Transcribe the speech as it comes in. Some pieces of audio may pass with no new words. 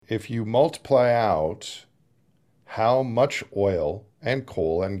if you multiply out how much oil and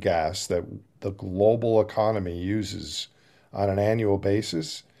coal and gas that the global economy uses on an annual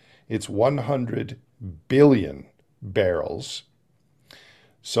basis, it's 100 billion barrels.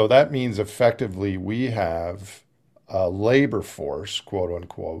 So that means effectively we have a labor force, quote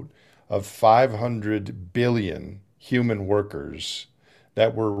unquote, of 500 billion human workers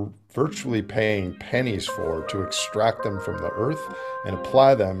that we're virtually paying pennies for to extract them from the earth and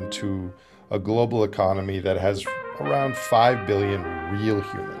apply them to a global economy that has around 5 billion real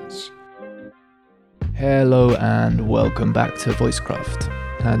humans. Hello and welcome back to Voicecraft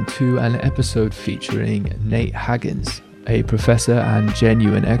and to an episode featuring Nate Hagens, a professor and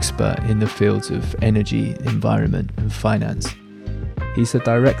genuine expert in the fields of energy, environment and finance. He's the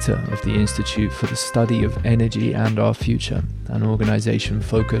director of the Institute for the Study of Energy and Our Future, an organization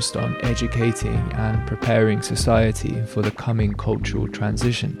focused on educating and preparing society for the coming cultural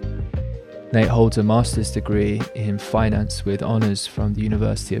transition. Nate holds a master's degree in finance with honors from the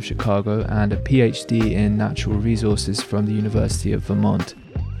University of Chicago and a PhD in natural resources from the University of Vermont.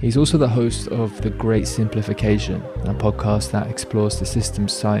 He's also the host of The Great Simplification, a podcast that explores the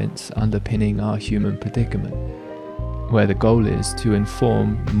systems science underpinning our human predicament, where the goal is to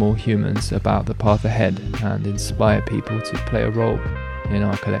inform more humans about the path ahead and inspire people to play a role in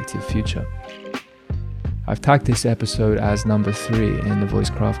our collective future. I've tagged this episode as number 3 in the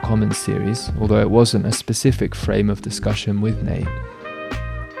Voicecraft Commons series, although it wasn't a specific frame of discussion with Nate.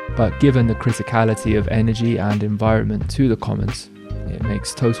 But given the criticality of energy and environment to the Commons, it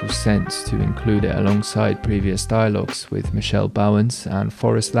makes total sense to include it alongside previous dialogues with Michelle Bowens and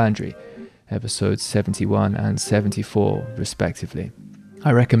Forrest Landry, episodes 71 and 74 respectively.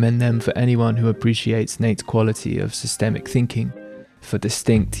 I recommend them for anyone who appreciates Nate's quality of systemic thinking, for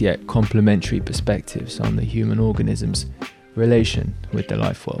distinct yet complementary perspectives on the human organism's relation with the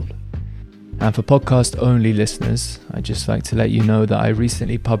life world. And for podcast-only listeners, I'd just like to let you know that I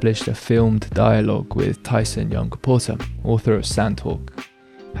recently published a filmed dialogue with Tyson Young-Porter, author of Sand Talk,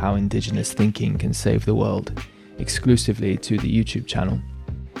 How Indigenous Thinking Can Save the World, exclusively to the YouTube channel.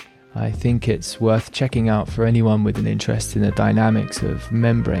 I think it's worth checking out for anyone with an interest in the dynamics of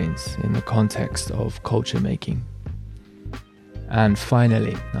membranes in the context of culture making. And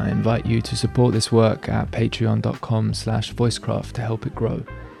finally, I invite you to support this work at patreon.com/voicecraft to help it grow.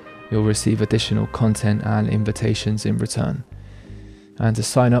 You'll receive additional content and invitations in return. And to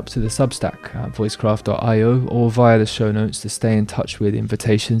sign up to the Substack at voicecraft.io or via the show notes to stay in touch with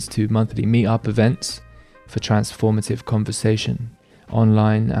invitations to monthly meetup events for transformative conversation,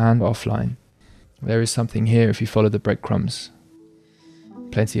 online and offline. There is something here if you follow the breadcrumbs.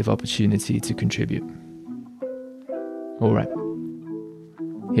 Plenty of opportunity to contribute. All right.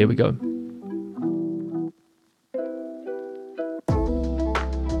 Here we go.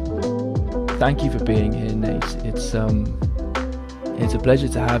 Thank you for being here, Nate. It's a pleasure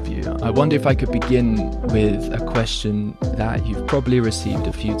to have you. I wonder if I could begin with a question that you've probably received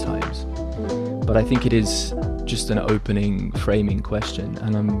a few times, but I think it is just an opening, framing question,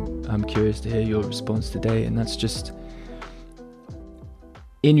 and I'm curious to hear your response today. And that's just,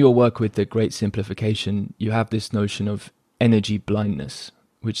 in your work with The Great Simplification, you have this notion of energy blindness,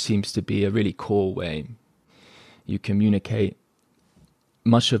 which seems to be a really core way you communicate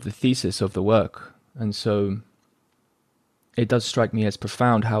much of the thesis of the work. And so it does strike me as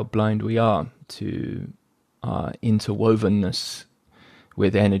profound how blind we are to our interwovenness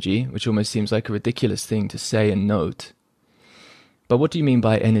with energy, which almost seems like a ridiculous thing to say and note. But what do you mean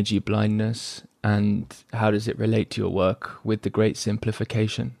by energy blindness, and how does it relate to your work with The Great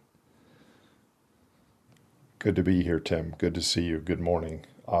Simplification? Good to be here, Tim. Good to see you. Good morning,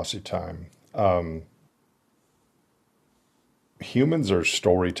 Aussie time. Humans are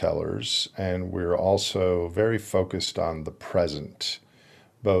storytellers, and we're also very focused on the present,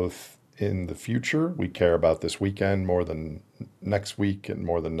 both in the future. We care about this weekend more than next week and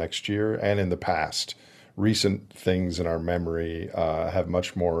more than next year, and in the past. Recent things in our memory have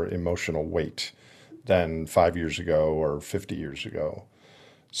much more emotional weight than 5 years ago or 50 years ago.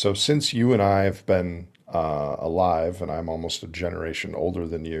 So since you and I have been alive, and I'm almost a generation older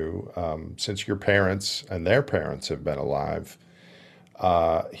than you, since your parents and their parents have been alive,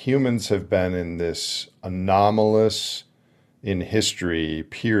 humans have been in this anomalous in history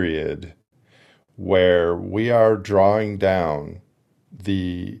period where we are drawing down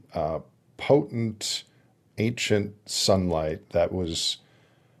the potent ancient sunlight that was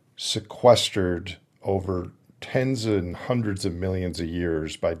sequestered over tens and hundreds of millions of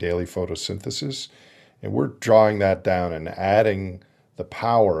years by daily photosynthesis. And we're drawing that down and adding the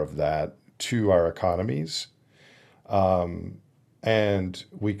power of that to our economies. And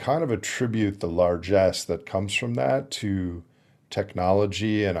we kind of attribute the largesse that comes from that to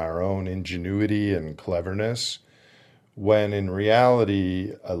technology and our own ingenuity and cleverness, when in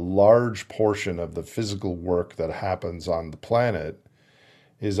reality, a large portion of the physical work that happens on the planet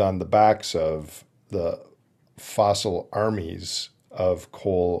is on the backs of the fossil armies of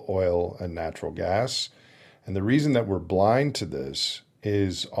coal, oil, and natural gas. And the reason that we're blind to this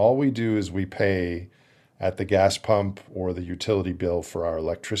is all we do is we pay at the gas pump or the utility bill for our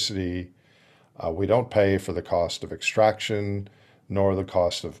electricity. We don't pay for the cost of extraction nor the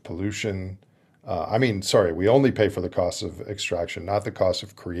cost of pollution. We only pay for the cost of extraction, not the cost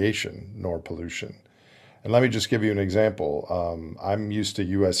of creation nor pollution. And let me just give you an example. I'm used to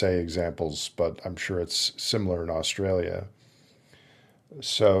USA examples, but I'm sure it's similar in Australia.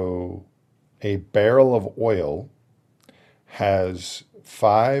 So a barrel of oil has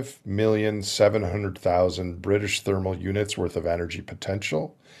 5,700,000 British thermal units worth of energy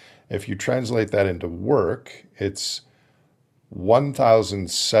potential. If you translate that into work, it's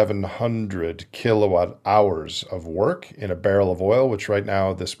 1,700 kilowatt hours of work in a barrel of oil, which right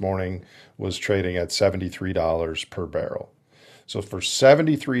now this morning was trading at $73 per barrel. So for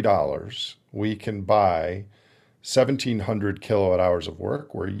 $73, we can buy 1,700 kilowatt hours of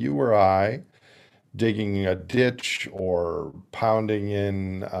work where you or I digging a ditch or pounding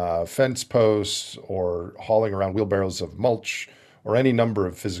in fence posts or hauling around wheelbarrows of mulch or any number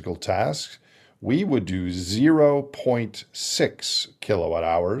of physical tasks, we would do zero point 0.6 kilowatt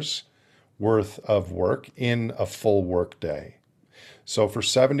hours worth of work in a full work day. So for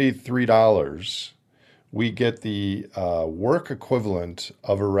 $73, we get the work equivalent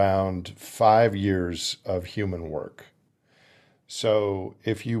of around 5 years of human work. So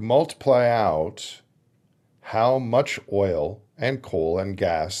if you multiply out how much oil and coal and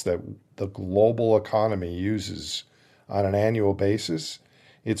gas that the global economy uses on an annual basis,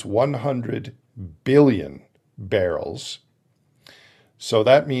 it's 100 billion barrels. So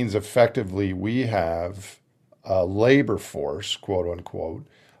that means effectively we have a labor force, quote unquote,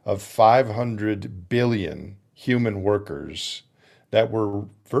 of 500 billion human workers that we're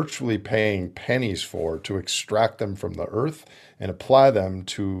virtually paying pennies for to extract them from the earth and apply them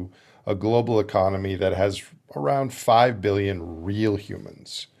to a global economy that has around 5 billion real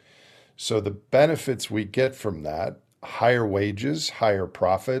humans. So the benefits we get from that, higher wages, higher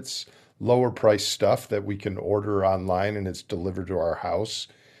profits, lower price stuff that we can order online and it's delivered to our house,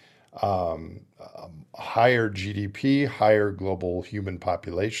 higher GDP, higher global human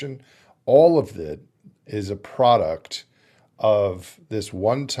population, all of it is a product of this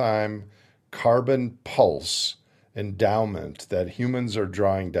one-time carbon pulse endowment that humans are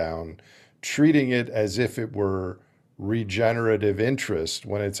drawing down, treating it as if it were regenerative interest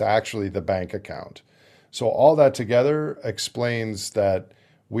when it's actually the bank account. So all that together explains that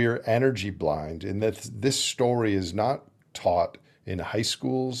we're energy blind and that this story is not taught in high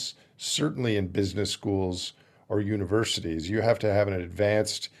schools, certainly in business schools or universities. You have to have an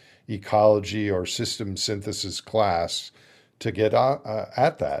advanced ecology or system synthesis class to get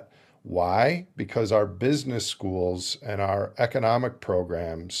at that. Why? Because our business schools and our economic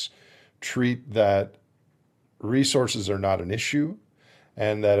programs treat that resources are not an issue,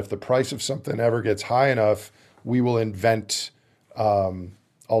 and that if the price of something ever gets high enough, we will invent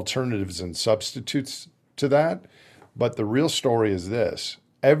alternatives and substitutes to that. But the real story is this.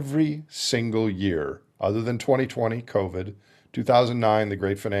 Every single year, other than 2020, COVID, 2009, the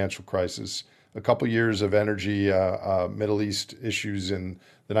great financial crisis, a couple years of energy, Middle East issues in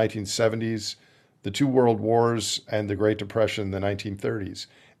the 1970s, the two world wars, and the Great Depression in the 1930s.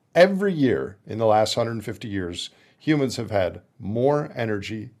 Every year in the last 150 years, humans have had more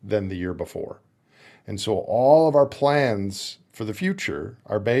energy than the year before. And so all of our plans for the future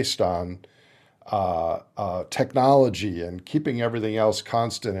are based on technology and keeping everything else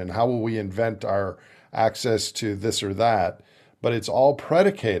constant and how will we invent our access to this or that. But it's all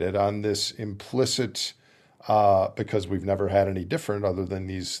predicated on this implicit, because we've never had any different other than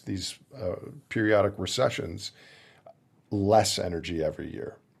these periodic recessions, less energy every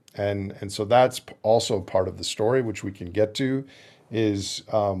year. And so that's also part of the story, which we can get to, is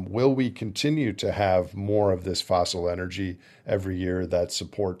will we continue to have more of this fossil energy every year that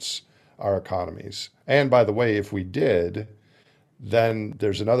supports our economies? And by the way, if we did, then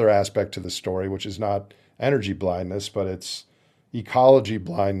there's another aspect to the story, which is not energy blindness, but it's ecology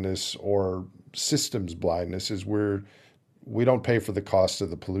blindness or systems blindness, is where we don't pay for the cost of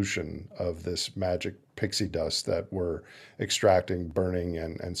the pollution of this magic pixie dust that we're extracting, burning,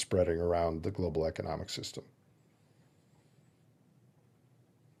 and spreading around the global economic system.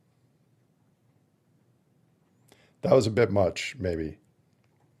 That was a bit much, maybe.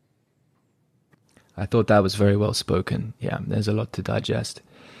 I thought that was very well spoken. Yeah, there's a lot to digest.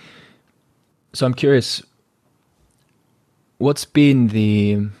 So I'm curious, what's been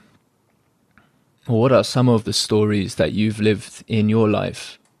the, or what are some of the stories that you've lived in your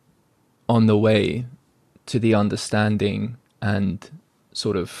life on the way to the understanding and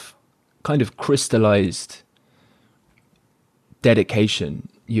sort of kind of crystallized dedication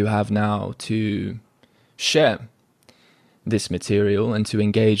you have now to share this material and to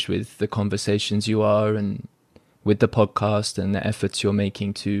engage with the conversations you are and with the podcast and the efforts you're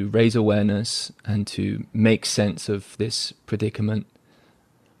making to raise awareness and to make sense of this predicament?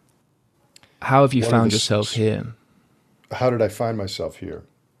 How have you One of found the, yourself here? how did I find myself here?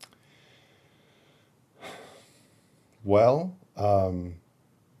 Well,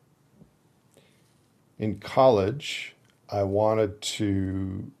 in college, I wanted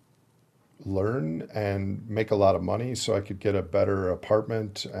to learn and make a lot of money so I could get a better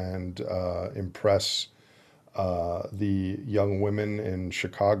apartment and impress the young women in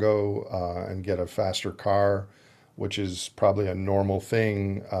Chicago and get a faster car, which is probably a normal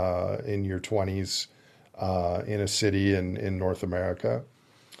thing in your 20s in a city in North America.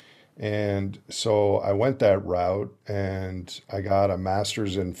 And so I went that route and I got a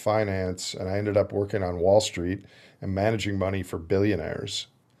master's in finance and I ended up working on Wall Street and managing money for billionaires.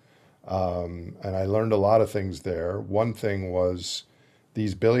 And I learned a lot of things there. One thing was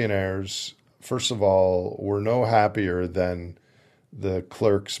these billionaires, first of all, were no happier than the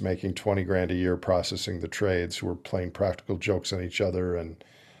clerks making 20 grand a year processing the trades who were playing practical jokes on each other and,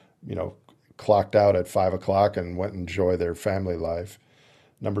 you know, clocked out at 5 o'clock and went and enjoy their family life.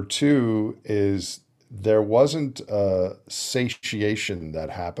 Number two is there wasn't a satiation that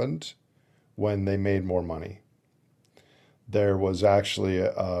happened when they made more money. There was actually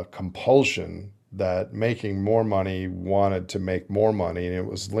a compulsion that making more money wanted to make more money, and it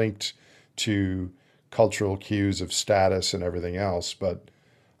was linked to cultural cues of status and everything else. But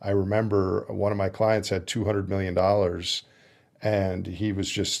I remember one of my clients had $200 million dollars, and he was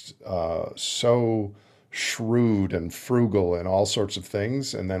just so shrewd and frugal and all sorts of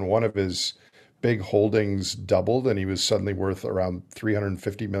things. And then one of his big holdings doubled, and he was suddenly worth around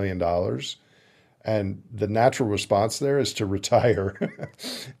 $350 million dollars. And the natural response there is to retire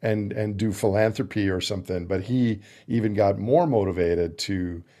and do philanthropy or something. But he even got more motivated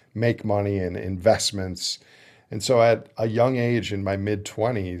to make money and investments. And so at a young age in my mid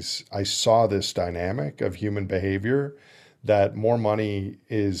 20s, I saw this dynamic of human behavior that more money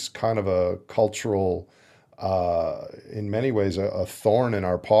is kind of a cultural, in many ways, a thorn in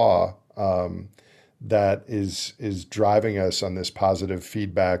our paw. That is driving us on this positive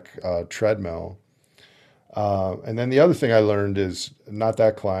feedback treadmill. And then the other thing I learned is not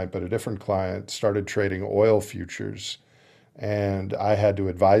that client, but a different client started trading oil futures. And I had to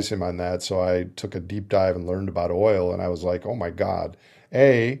advise him on that. So I took a deep dive and learned about oil. And I was like, oh my God,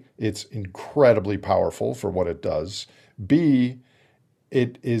 A, it's incredibly powerful for what it does. B,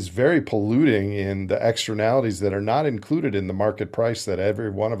 it is very polluting in the externalities that are not included in the market price that every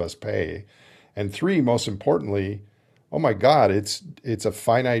one of us pay. And three, most importantly, oh my God, it's a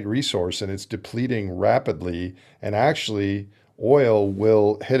finite resource and it's depleting rapidly. And actually, oil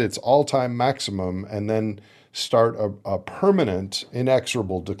will hit its all-time maximum and then start a permanent,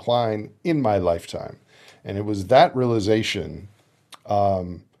 inexorable decline in my lifetime. And it was that realization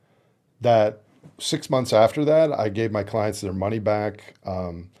that 6 months after that, I gave my clients their money back.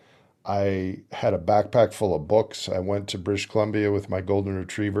 I had a backpack full of books. I went to British Columbia with my golden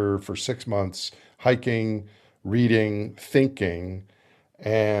retriever for 6 months, hiking, reading, thinking.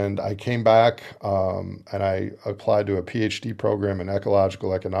 And I came back and I applied to a PhD program in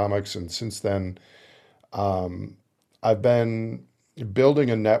ecological economics. And since then, I've been building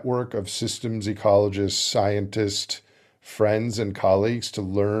a network of systems ecologists, scientists, friends, and colleagues to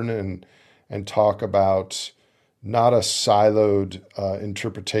learn and talk about not a siloed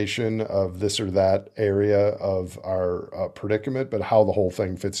interpretation of this or that area of our predicament, but how the whole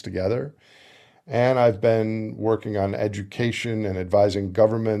thing fits together. And I've been working on education and advising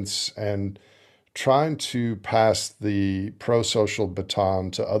governments and trying to pass the pro-social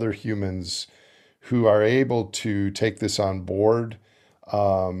baton to other humans who are able to take this on board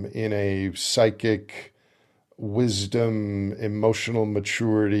in a psychic wisdom, emotional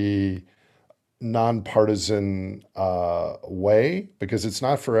maturity, nonpartisan way, because it's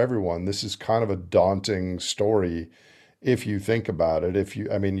not for everyone. This is kind of a daunting story if you think about it.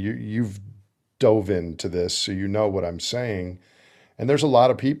 I mean, you've dove into this, so you know what I'm saying. And there's a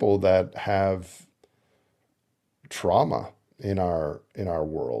lot of people that have trauma in our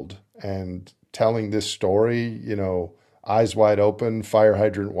world, and telling this story, eyes wide open, fire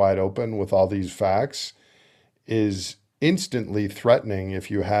hydrant wide open with all these facts is instantly threatening if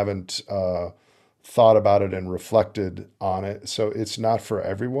you haven't thought about it and reflected on it. So it's not for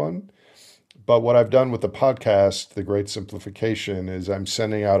everyone. But what I've done with the podcast, The Great Simplification, is I'm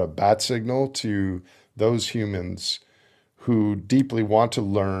sending out a bat signal to those humans who deeply want to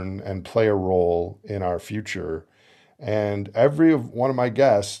learn and play a role in our future. And every one of my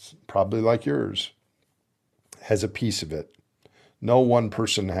guests, probably like yours, has a piece of it. No one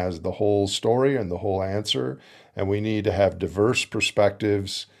person has the whole story and the whole answer. And we need to have diverse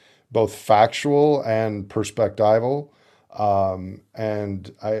perspectives, both factual and perspectival.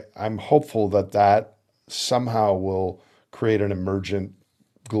 And I'm hopeful that somehow will create an emergent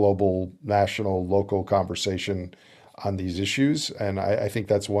global, national, local conversation on these issues. And I think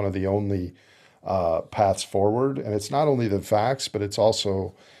that's one of the only paths forward. And it's not only the facts, but it's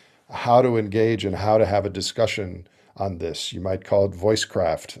also how to engage and how to have a discussion on this. You might call it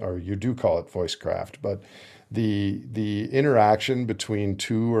voicecraft, or you do call it voicecraft, but the interaction between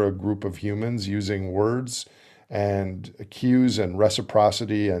two or a group of humans using words and cues and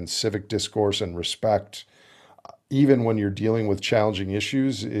reciprocity and civic discourse and respect, even when you're dealing with challenging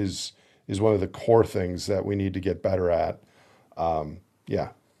issues, is one of the core things that we need to get better at. Yeah.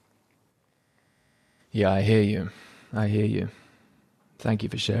 Yeah, I hear you. I hear you. Thank you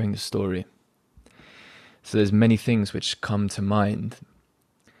for sharing the story. So there's many things which come to mind.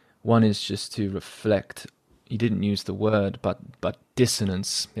 One is just to reflect. You didn't use the word, but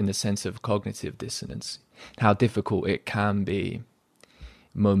dissonance, in the sense of cognitive dissonance. How difficult it can be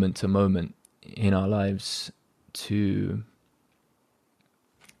moment to moment in our lives to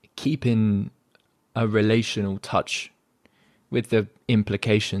keep in a relational touch with the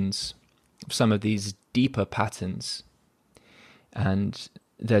implications of some of these deeper patterns. And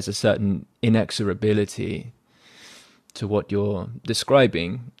there's a certain inexorability to what you're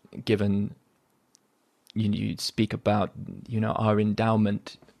describing, given you speak about, our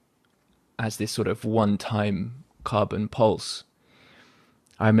endowment as this sort of one-time carbon pulse.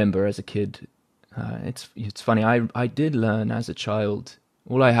 I remember as a kid, it's funny, I did learn as a child.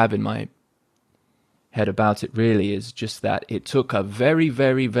 All I have in my head about it really is just that it took a very,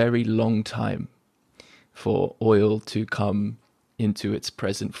 very, very long time for oil to come into its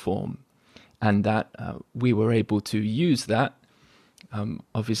present form, and that we were able to use that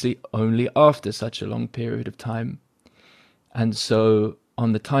obviously only after such a long period of time. And so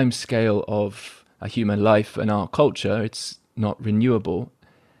on the time scale of a human life and our culture, it's not renewable.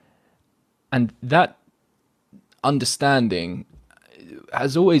 And that understanding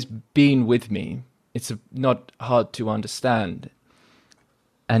has always been with me. It's not hard to understand.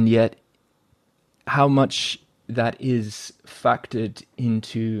 And yet how much that is factored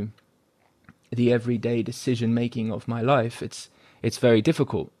into the everyday decision making of my life, it's very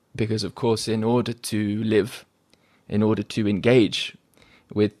difficult, because of course, in order to live, in order to engage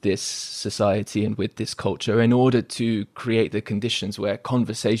with this society and with this culture, in order to create the conditions where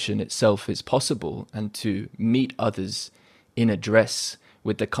conversation itself is possible, and to meet others in address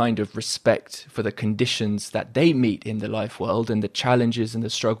with the kind of respect for the conditions that they meet in the life world and the challenges and the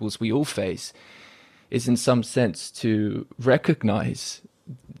struggles we all face, is in some sense to recognize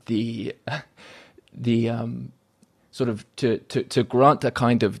the sort of to grant a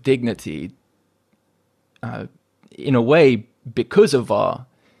kind of dignity in a way, because of our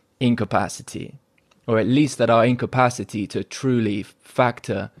incapacity, or at least that our incapacity to truly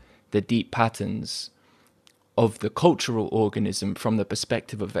factor the deep patterns of the cultural organism from the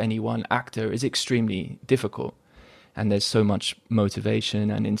perspective of any one actor is extremely difficult. And there's so much motivation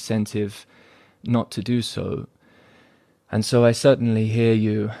and incentive not to do so. And so I certainly hear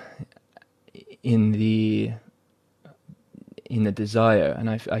you in the desire, and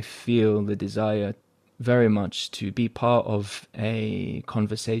I feel the desire very much to be part of a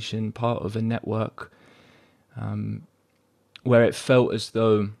conversation, part of a network, where it felt as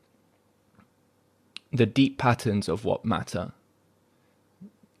though the deep patterns of what matter,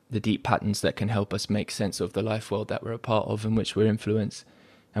 the deep patterns that can help us make sense of the life world that we're a part of and which we influence,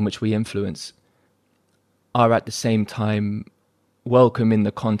 are at the same time welcome in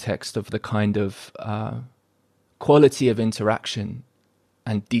the context of the kind of quality of interaction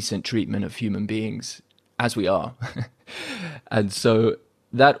and decent treatment of human beings as we are. And so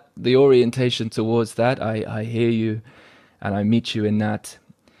that the orientation towards that, I hear you and I meet you in that.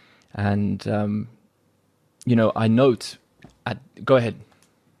 And, I note, go ahead.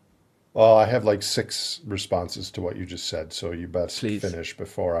 Well, I have like 6 responses to what you just said, so you best Please. finish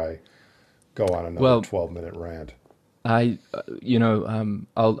before I go on another 12-minute rant. I'll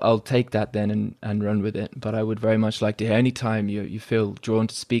take that then and run with it. But I would very much like to hear anytime you feel drawn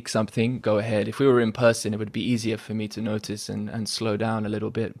to speak something, go ahead. If we were in person, it would be easier for me to notice and slow down a little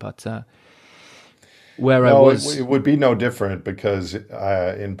bit. But where I No, it was, would be no different because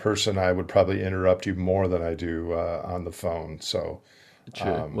in person I would probably interrupt you more than I do on the phone. So,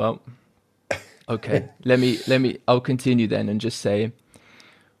 true. Well, okay. Let me. I'll continue then and just say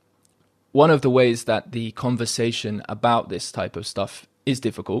one of the ways that the conversation about this type of stuff is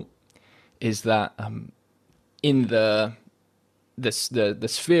difficult is that in the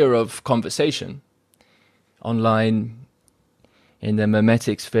sphere of conversation online, in the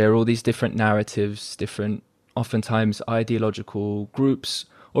memetic sphere, all these different narratives, different oftentimes ideological groups,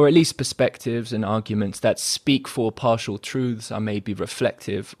 or at least perspectives and arguments that speak for partial truths are maybe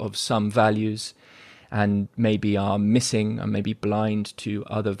reflective of some values and maybe are missing and maybe blind to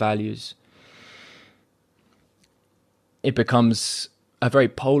other values. It becomes a very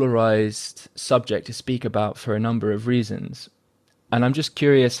polarized subject to speak about for a number of reasons. And I'm just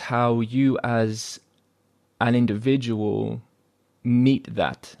curious how you as an individual meet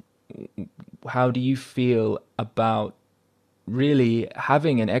that. How do you feel about really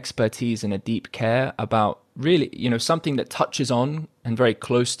having an expertise and a deep care about really, something that touches on and very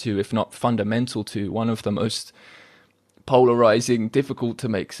close to, if not fundamental to, one of the most polarizing, difficult to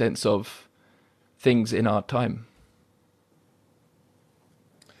make sense of things in our time?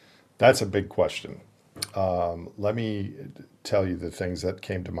 that's a big question. Let me tell you the things that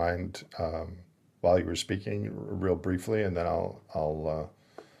came to mind while you were speaking, real briefly, and then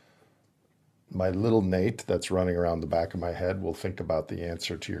my little Nate that's running around the back of my head will think about the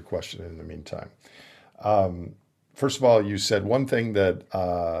answer to your question in the meantime. First of all, you said one thing that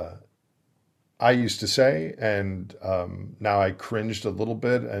I used to say, and now I cringed a little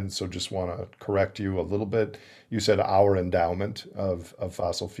bit, and so just want to correct you a little bit. You said our endowment of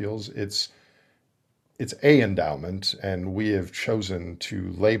fossil fuels. It's a endowment, and we have chosen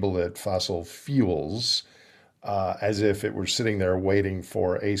to label it fossil fuels as if it were sitting there waiting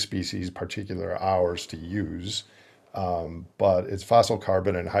for a species, particular ours, to use. But it's fossil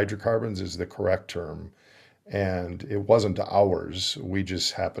carbon, and hydrocarbons is the correct term. And it wasn't ours. We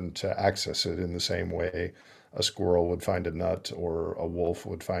just happened to access it in the same way a squirrel would find a nut or a wolf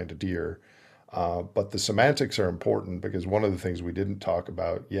would find a deer. But the semantics are important because one of the things we didn't talk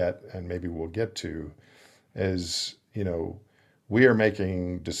about yet, and maybe we'll get to, is, we are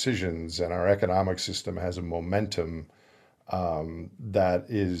making decisions and our economic system has a momentum that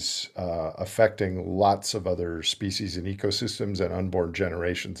is affecting lots of other species and ecosystems and unborn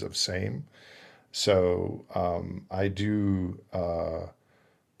generations of same. So I do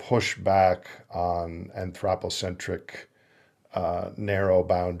push back on anthropocentric, narrow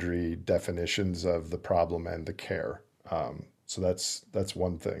boundary definitions of the problem and the care. So that's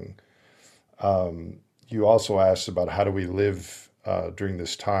one thing. You also asked about how do we live during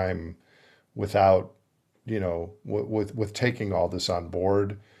this time without, with taking all this on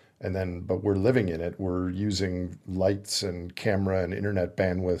board, and then but we're living in it. We're using lights and camera and internet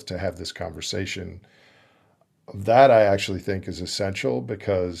bandwidth to have this conversation. That I actually think is essential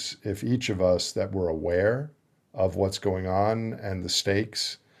because if each of us that were aware of what's going on and the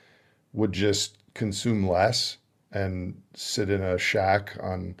stakes would just consume less and sit in a shack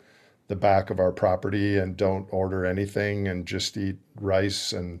on the back of our property and don't order anything and just eat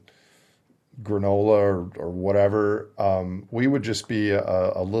rice and granola or whatever, we would just be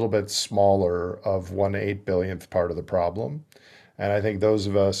a little bit smaller of 1/8 billionth part of the problem. And I think those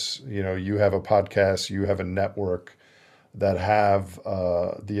of us, you have a podcast, you have a network that have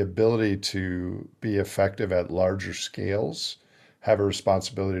the ability to be effective at larger scales, have a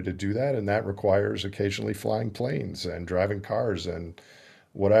responsibility to do that. And that requires occasionally flying planes and driving cars and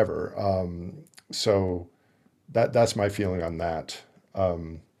whatever. So that's my feeling on that.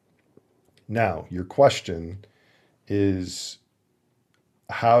 Now, your question is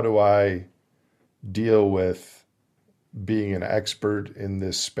how do I deal with being an expert in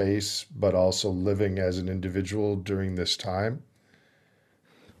this space, but also living as an individual during this time?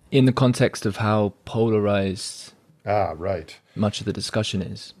 In the context of how polarized Right. much of the discussion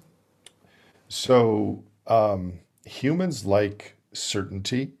is. So humans like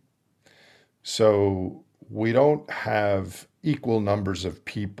certainty. So we don't have equal numbers of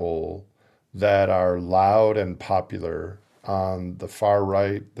people that are loud and popular on the far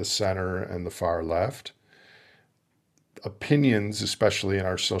right, the center, and the far left. Opinions, especially in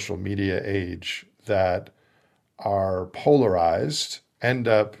our social media age, that are polarized end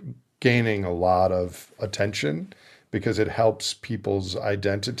up gaining a lot of attention because it helps people's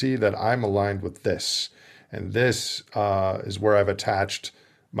identity that I'm aligned with this. And this is where I've attached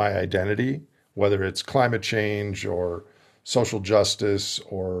my identity, whether it's climate change or social justice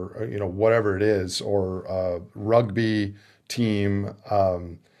or whatever it is, or rugby team.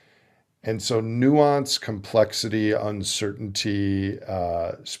 And so nuance, complexity, uncertainty,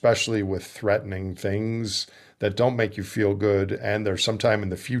 especially with threatening things that don't make you feel good and they're sometime in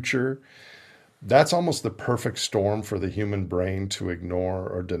the future, that's almost the perfect storm for the human brain to ignore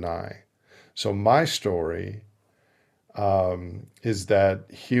or deny. So my story is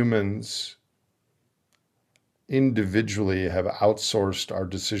that humans individually have outsourced our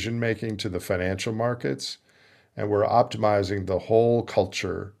decision making to the financial markets, and we're optimizing the whole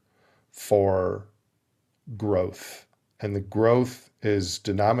culture for growth. And the growth is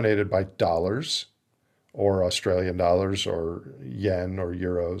denominated by dollars or Australian dollars or yen or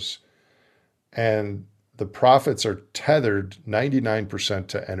euros. And the profits are tethered 99%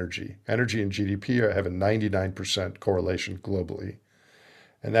 to energy. Energy and GDP have a 99% correlation globally.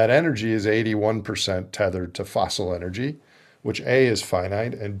 And that energy is 81% tethered to fossil energy, which A is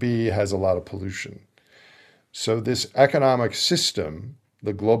finite and B has a lot of pollution. So this economic system,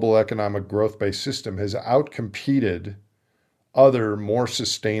 the global economic growth-based system, has outcompeted other more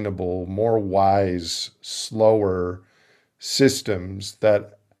sustainable, more wise, slower systems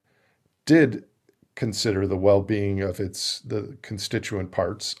that did consider the well-being of the constituent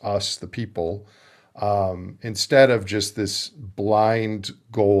parts, us, the people, instead of just this blind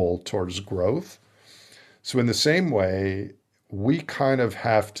goal towards growth. So in the same way, we kind of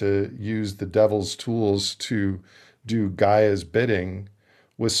have to use the devil's tools to do Gaia's bidding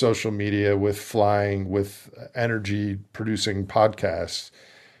with social media, with flying, with energy producing podcasts.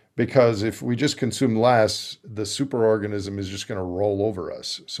 Because if we just consume less, the superorganism is just going to roll over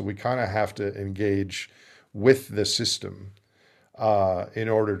us. So we kind of have to engage with the system in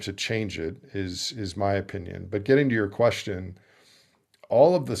order to change it, is my opinion. But getting to your question,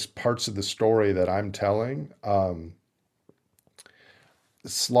 all of the parts of the story that I'm telling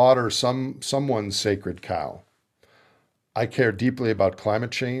slaughter someone's sacred cow. I care deeply about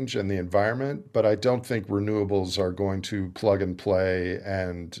climate change and the environment, but I don't think renewables are going to plug and play,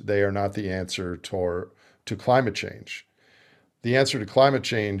 and they are not the answer to climate change. The answer to climate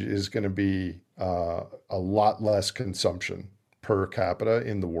change is going to be a lot less consumption per capita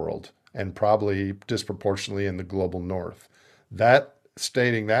in the world, and probably disproportionately in the global north.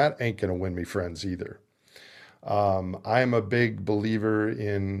 Stating that ain't going to win me friends either. I'm a big believer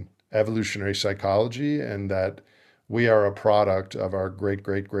in evolutionary psychology and that we are a product of our great,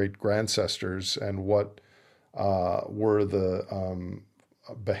 great, great ancestors and what were the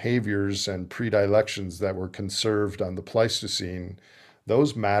behaviors and predilections that were conserved on the Pleistocene.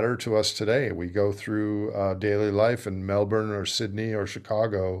 Those matter to us today. We go through daily life in Melbourne or Sydney or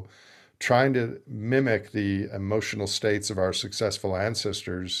Chicago trying to mimic the emotional states of our successful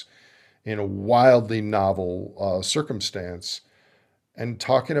ancestors in a wildly novel circumstance. And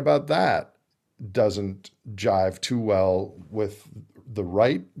talking about that doesn't jive too well with the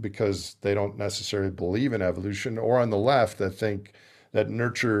right because they don't necessarily believe in evolution, or on the left that think that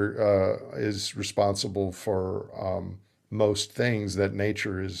nurture is responsible for most things, that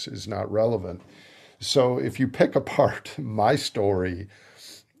nature is not relevant. So if you pick apart my story,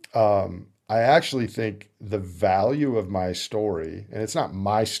 I actually think the value of my story, and it's not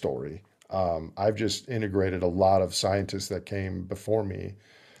my story, I've just integrated a lot of scientists that came before me.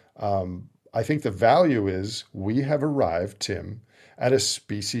 I think the value is we have arrived, Tim, at a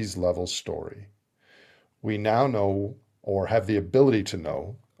species level story. We now know, or have the ability to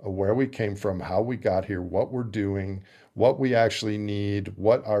know, where we came from, how we got here, what we're doing, what we actually need,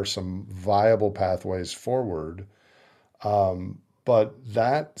 what are some viable pathways forward. But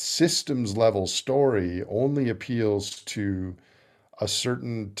that systems level story only appeals to a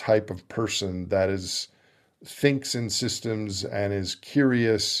certain type of person that thinks in systems and is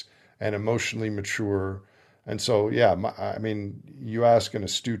curious and emotionally mature. And so, yeah, I mean, you ask an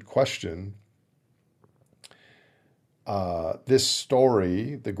astute question. This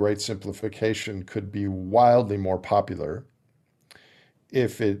story, The Great Simplification, could be wildly more popular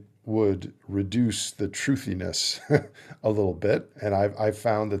if it would reduce the truthiness a little bit. And I've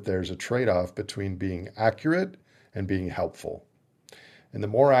found that there's a trade-off between being accurate and being helpful. And the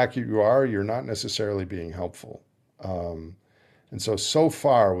more accurate you are, you're not necessarily being helpful. And so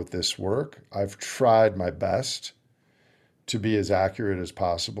far with this work, I've tried my best to be as accurate as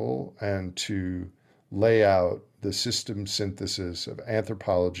possible and to lay out the system synthesis of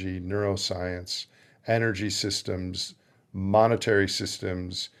anthropology, neuroscience, energy systems, monetary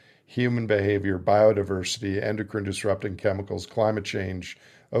systems, human behavior, biodiversity, endocrine disrupting chemicals, climate change,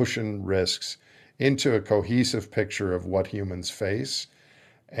 ocean risks into a cohesive picture of what humans face.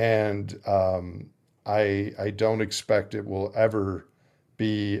 And I don't expect it will ever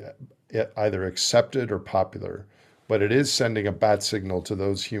be either accepted or popular, but it is sending a bat signal to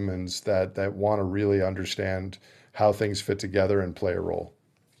those humans that want to really understand how things fit together and play a role.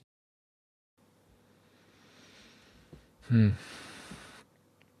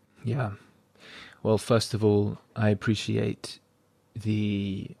 Yeah. Well, first of all, I appreciate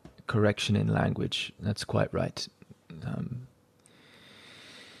the correction in language. That's quite right. Um,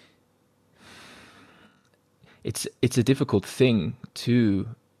 it's a difficult thing to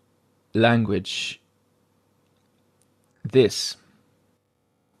language this,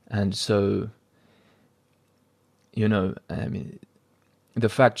 and so I mean, the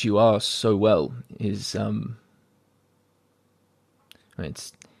fact you are so well is I mean,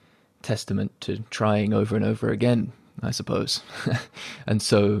 it's testament to trying over and over again, I suppose. And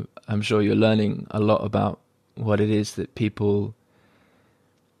so I'm sure you're learning a lot about what it is that people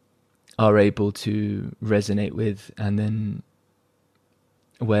are able to resonate with, and then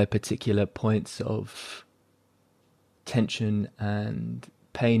where particular points of tension and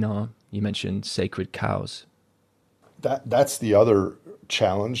pain are. You mentioned sacred cows. That's the other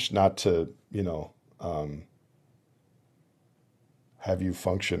challenge, not to, um, have you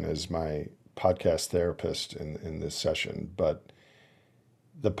function as my podcast therapist in this session, but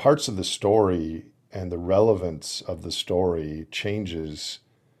the parts of the story and the relevance of the story changes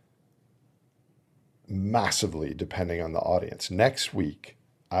massively depending on the audience. Next week,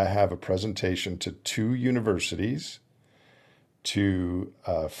 I have a presentation to two universities, to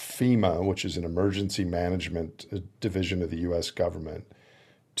FEMA, which is an emergency management division of the US government,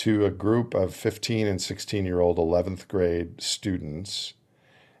 to a group of 15 and 16-year-old 11th grade students,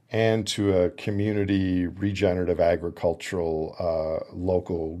 and to a community regenerative agricultural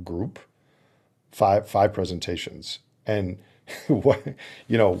local group. Five presentations. And what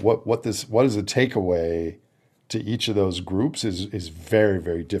what is the takeaway to each of those groups is very,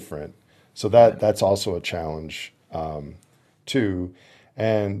 very different. So that's also a challenge, too.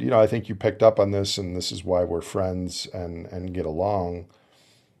 And I think you picked up on this, and this is why we're friends and get along.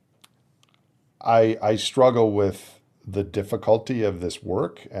 I struggle with the difficulty of this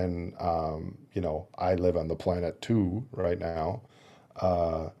work, and I live on the planet too right now.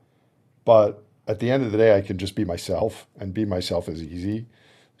 But at the end of the day, I can just be myself, and be myself is easy.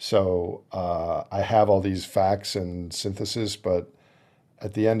 So I have all these facts and synthesis, but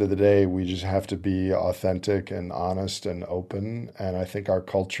at the end of the day, we just have to be authentic and honest and open. And I think our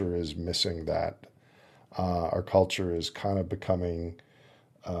culture is missing that. Our culture is kind of becoming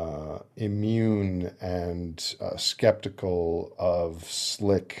immune and skeptical of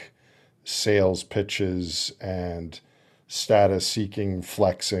slick sales pitches and status seeking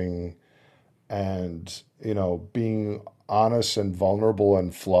flexing, and being honest and vulnerable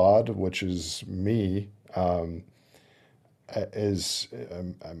and flawed, which is me. Is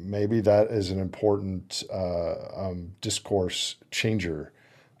maybe that is an important discourse changer.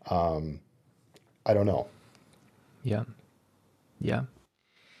 I don't know. Yeah. Yeah.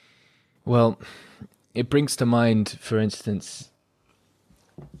 Well, it brings to mind, for instance,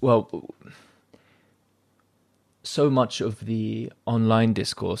 well, so much of the online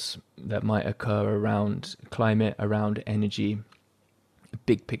discourse that might occur around climate, around energy,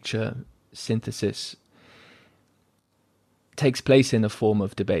 big picture synthesis, takes place in a form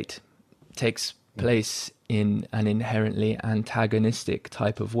of debate, takes place in an inherently antagonistic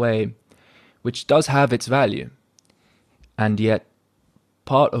type of way, which does have its value. And yet,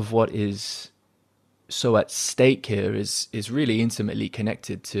 part of what is so at stake here is really intimately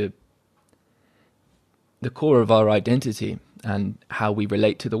connected to the core of our identity and how we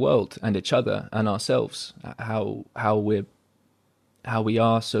relate to the world and each other and ourselves, how we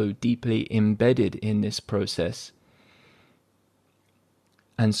are so deeply embedded in this process.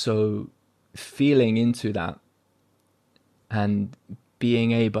 And so feeling into that and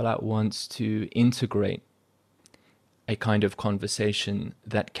being able at once to integrate a kind of conversation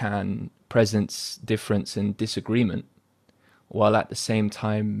that can presence difference and disagreement, while at the same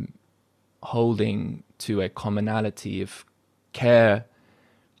time holding to a commonality of care,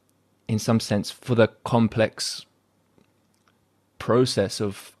 in some sense, for the complex process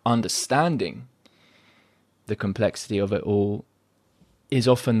of understanding the complexity of it all, is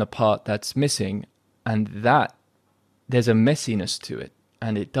often the part that's missing. And that there's a messiness to it,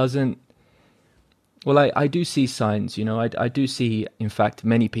 and it doesn't. Well, I do see signs, I do see, in fact,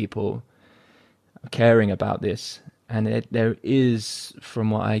 many people caring about this. And there is, from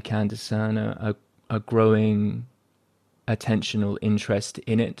what I can discern, a growing attentional interest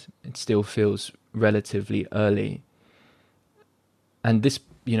in it. It still feels relatively early. And this,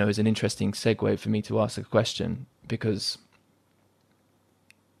 is an interesting segue for me to ask a question, because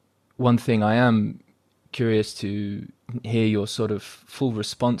one thing I am curious to hear your sort of full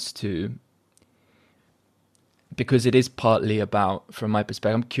response to, because it is partly about, from my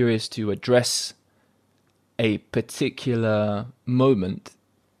perspective, I'm curious to address a particular moment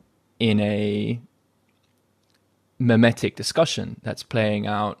in a mimetic discussion that's playing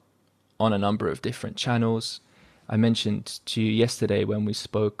out on a number of different channels. I mentioned to you yesterday when we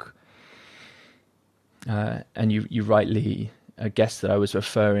spoke, and you rightly guessed that I was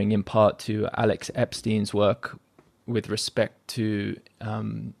referring in part to Alex Epstein's work with respect to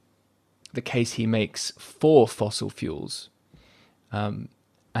the case he makes for fossil fuels.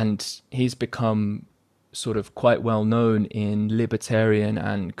 And he's become sort of quite well known in libertarian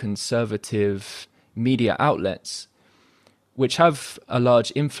and conservative media outlets, which have a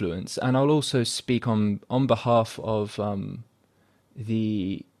large influence. And I'll also speak on behalf of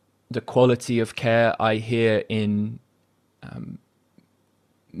the quality of care I hear in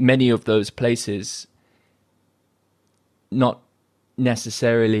many of those places, not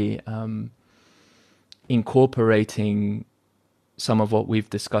necessarily incorporating some of what we've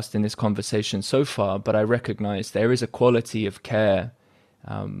discussed in this conversation so far, but I recognize there is a quality of care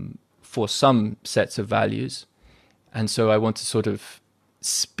for some sets of values. And so I want to sort of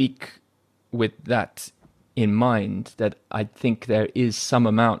speak with that in mind, that I think there is some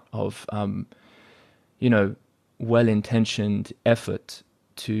amount of, well-intentioned effort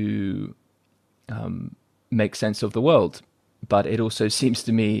to make sense of the world. But it also seems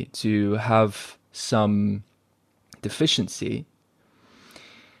to me to have some deficiency.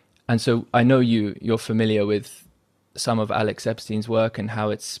 And so I know you're familiar with some of Alex Epstein's work and how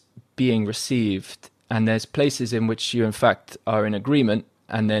it's being received. And there's places in which you, in fact, are in agreement.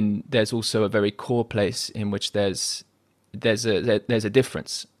 And then there's also a very core place in which there's a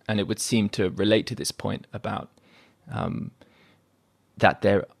difference. And it would seem to relate to this point about that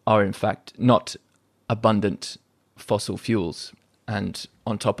there are, in fact, not abundant fossil fuels. And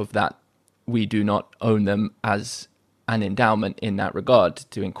on top of that, we do not own them as an endowment in that regard,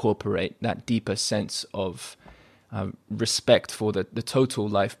 to incorporate that deeper sense of respect for the total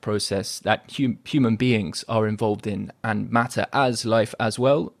life process that human beings are involved in and matter as life as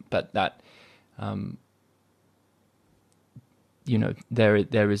well, but that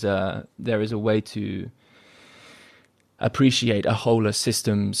there is a way to appreciate a wholer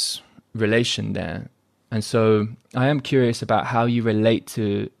systems relation there. And so I am curious about how you relate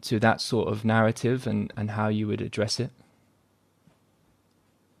to that sort of narrative and how you would address it.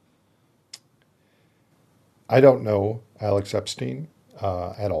 I don't know Alex Epstein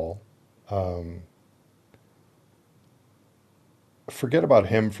at all. Forget about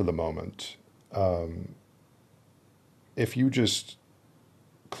him for the moment. If you just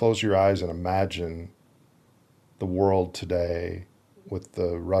close your eyes and imagine the world today with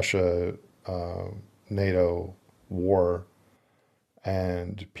the Russia NATO war,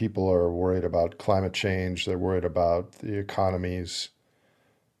 and people are worried about climate change, they're worried about the economies,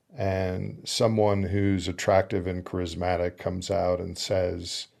 and someone who's attractive and charismatic comes out and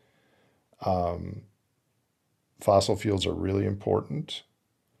says, fossil fuels are really important.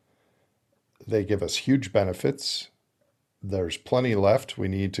 They give us huge benefits. There's plenty left. We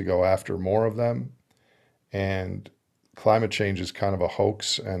need to go after more of them. And climate change is kind of a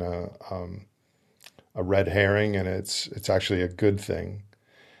hoax and a red herring, and it's actually a good thing.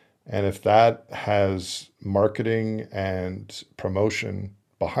 And if that has marketing and promotion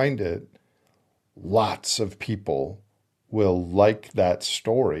behind it, lots of people will like that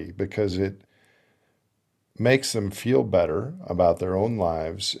story because it makes them feel better about their own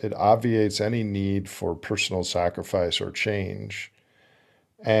lives. It obviates any need for personal sacrifice or change.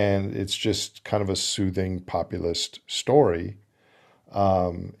 And it's just kind of a soothing populist story,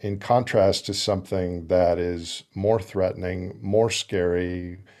 in contrast to something that is more threatening, more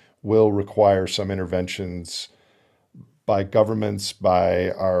scary, will require some interventions by governments,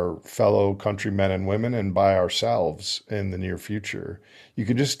 by our fellow countrymen and women, and by ourselves in the near future. You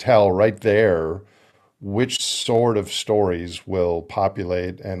can just tell right there which sort of stories will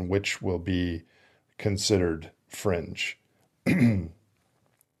populate and which will be considered fringe.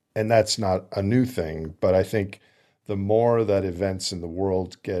 And that's not a new thing, but I think the more that events in the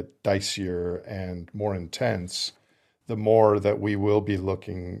world get dicier and more intense, the more that we will be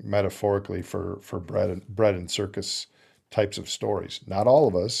looking metaphorically for bread and circus types of stories. Not all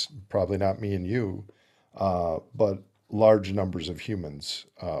of us, probably not me and you, but large numbers of humans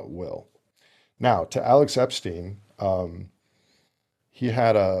will. Now, to Alex Epstein, He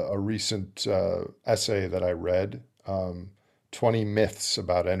had a recent essay that I read, 20 myths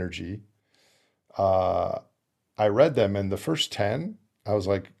about energy. Uh, I read them, and the first 10, I was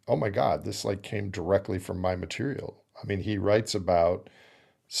like, oh my God, this like came directly from my material. I mean, he writes about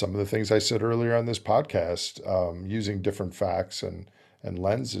some of the things I said earlier on this podcast, using different facts and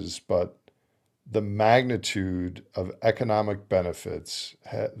lenses, but the magnitude of economic benefits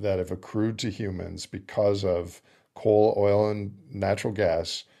that have accrued to humans because of coal, oil, and natural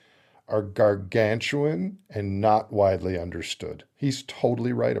gas are gargantuan and not widely understood. He's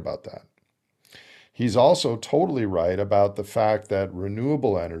totally right about that. He's also totally right about the fact that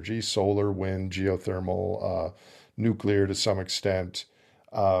renewable energy, solar, wind, geothermal, nuclear to some extent,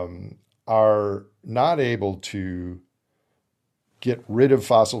 um, are not able to get rid of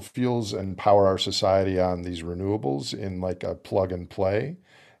fossil fuels and power our society on these renewables in like a plug and play,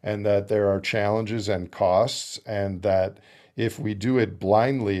 and that there are challenges and costs, and that if we do it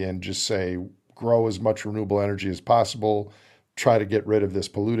blindly and just say grow as much renewable energy as possible, try to get rid of this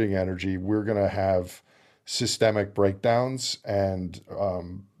polluting energy, we're going to have systemic breakdowns and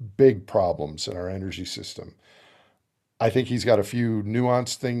big problems in our energy system. I think he's got a few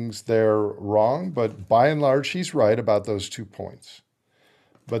nuanced things there wrong, but by and large, he's right about those 2 points.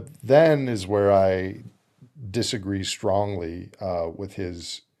 But then is where I disagree strongly with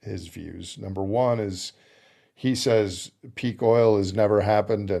his views. Number one is he says peak oil has never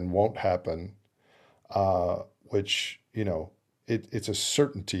happened and won't happen, which it's a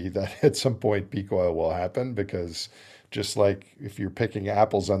certainty that at some point peak oil will happen because just like if you're picking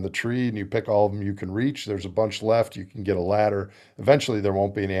apples on the tree and you pick all of them you can reach, there's a bunch left, you can get a ladder. Eventually, there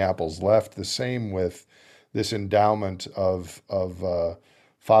won't be any apples left. The same with this endowment of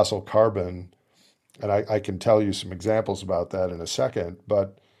fossil carbon. And I can tell you some examples about that in a second.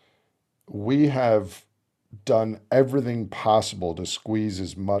 But we have done everything possible to squeeze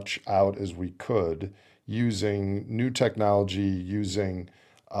as much out as we could using new technology, using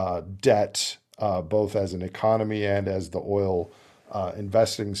debt, both as an economy and as the oil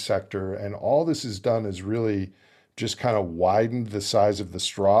investing sector. And all this has done is really just kind of widened the size of the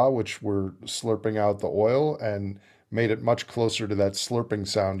straw, which we're slurping out the oil, and made it much closer to that slurping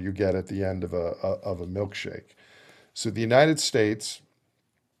sound you get at the end of a milkshake. So the United States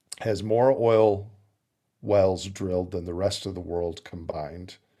has more oil wells drilled than the rest of the world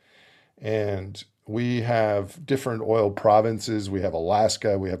combined. And we have different oil provinces. We have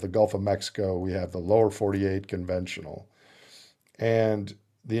Alaska, we have the Gulf of Mexico, we have the lower 48 conventional. And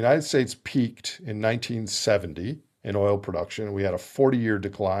the United States peaked in 1970 in oil production. We had a 40-year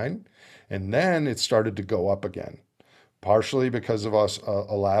decline, and then it started to go up again, partially because of us,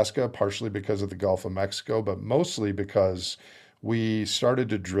 Alaska, partially because of the Gulf of Mexico, but mostly because we started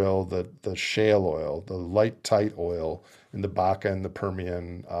to drill the shale oil, the light tight oil in the Bakken, the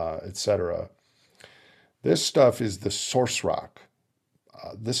Permian, et cetera. This stuff is the source rock.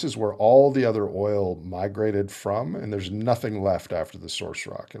 This is where all the other oil migrated from, and there's nothing left after the source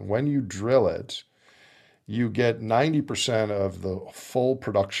rock. And when you drill it, you get 90% of the full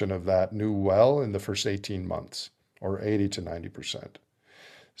production of that new well in the first 18 months, or 80 to 90%.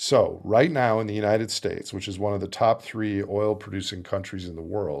 So, right now in the United States, which is one of the top 3 oil producing countries in the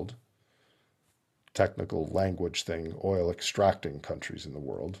world, technical language thing, oil extracting countries in the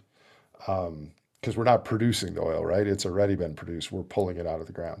world, because we're not producing the oil, right? It's already been produced. We're pulling it out of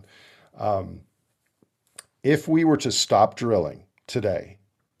the ground. If we were to stop drilling today,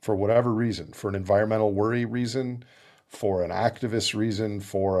 for whatever reason, for an environmental worry reason, for an activist reason,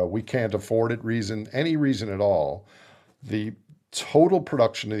 for a we can't afford it reason, any reason at all, the total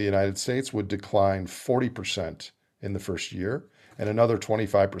production of the United States would decline 40% in the first year, and another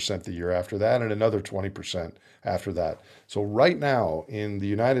 25% the year after that, and another 20% after that. So right now in the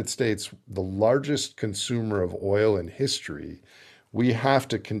United States, the largest consumer of oil in history, we have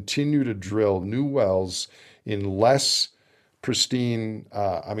to continue to drill new wells in less pristine,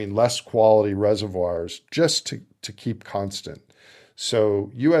 less quality reservoirs just to keep constant. So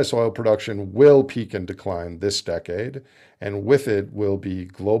U.S. oil production will peak and decline this decade, and with it will be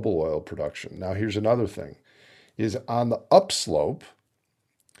global oil production. Now, here's another thing, is on the upslope,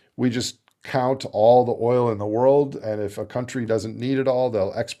 we just count all the oil in the world, and if a country doesn't need it all,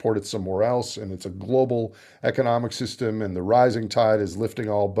 they'll export it somewhere else, and it's a global economic system, and the rising tide is lifting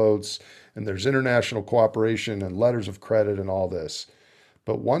all boats, and there's international cooperation and letters of credit and all this.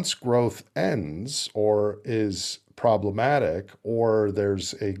 But once growth ends or is problematic, or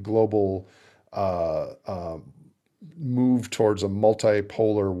there's a global move towards a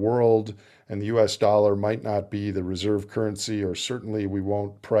multipolar world, and the US dollar might not be the reserve currency, or certainly we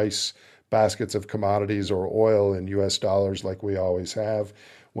won't price baskets of commodities or oil in US dollars like we always have.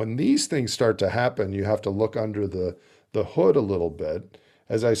 When these things start to happen, you have to look under the hood a little bit.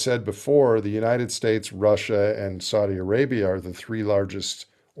 As I said before, the United States, Russia, and Saudi Arabia are the three largest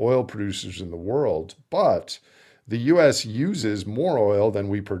oil producers in the world, but the US uses more oil than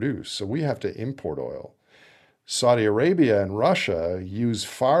we produce, so we have to import oil. Saudi Arabia and Russia use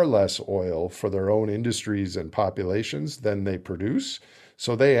far less oil for their own industries and populations than they produce,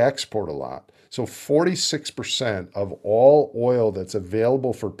 so they export a lot. So 46% of all oil that's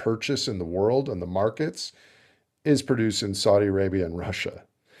available for purchase in the world and the markets is produced in Saudi Arabia and Russia.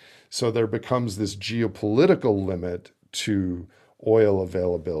 So there becomes this geopolitical limit to oil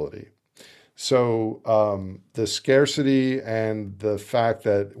availability. So the scarcity and the fact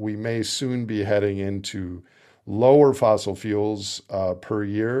that we may soon be heading into lower fossil fuels per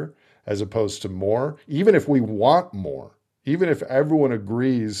year as opposed to more, even if we want more, even if everyone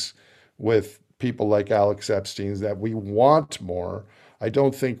agrees with people like Alex Epstein's that we want more, I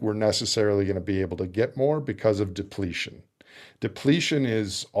don't think we're necessarily going to be able to get more because of depletion. Depletion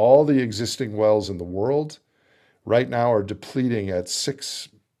is all the existing wells in the world right now are depleting at 6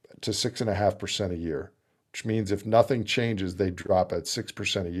 to 6.5% a year, which means if nothing changes, they drop at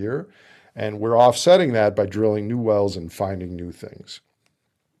 6% a year. And we're offsetting that by drilling new wells and finding new things.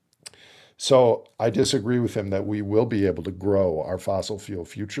 So I disagree with him that we will be able to grow our fossil fuel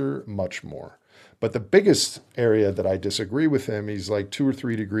future much more. But the biggest area that I disagree with him, he's like 2 or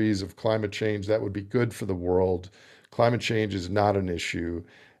 3 degrees of climate change. That would be good for the world. Climate change is not an issue.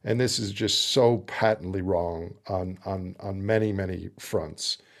 And this is just so patently wrong on many, many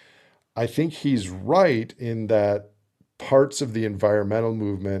fronts. I think he's right in that parts of the environmental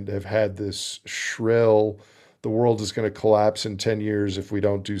movement have had this shrill, the world is going to collapse in 10 years if we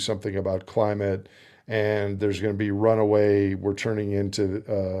don't do something about climate, and there's going to be runaway, we're turning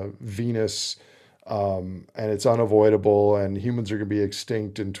into Venus, and it's unavoidable, and humans are going to be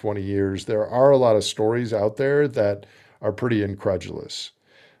extinct in 20 years. There are a lot of stories out there that are pretty incredulous.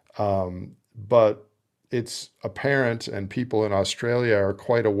 But it's apparent, and people in Australia are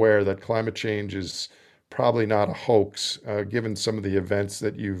quite aware that climate change is probably not a hoax, given some of the events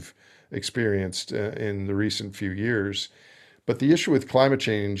that you've experienced in the recent few years. But the issue with climate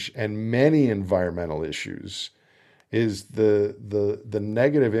change and many environmental issues is the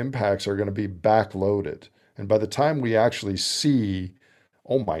negative impacts are going to be backloaded. And by the time we actually see,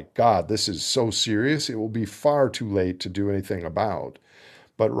 oh my God, this is so serious, it will be far too late to do anything about.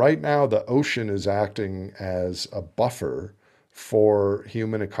 But right now, the ocean is acting as a buffer for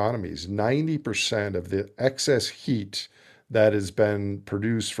human economies. 90% of the excess heat that has been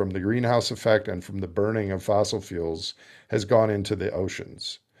produced from the greenhouse effect and from the burning of fossil fuels has gone into the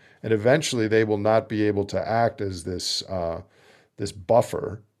oceans. And eventually they will not be able to act as this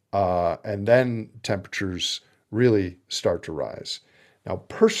buffer, and then temperatures really start to rise. Now,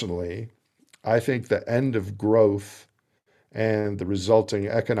 personally, I think the end of growth and the resulting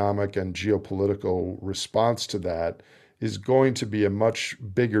economic and geopolitical response to that is going to be a much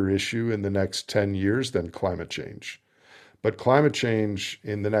bigger issue in the next 10 years than climate change. But climate change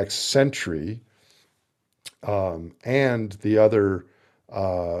in the next century, and the other,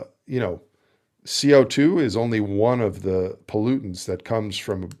 CO2 is only one of the pollutants that comes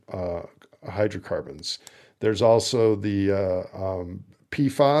from hydrocarbons. There's also the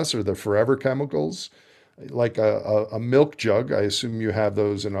PFAS, or the forever chemicals, like a milk jug. I assume you have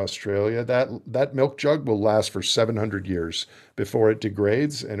those in Australia. That milk jug will last for 700 years before it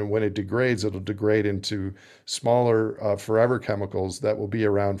degrades. And when it degrades, it'll degrade into smaller forever chemicals that will be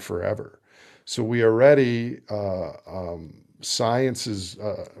around forever. So we already, science has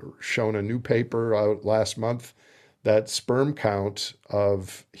shown a new paper out last month that sperm count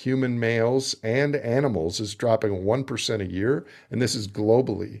of human males and animals is dropping 1% a year. And this is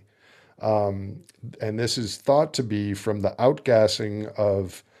globally. And this is thought to be from the outgassing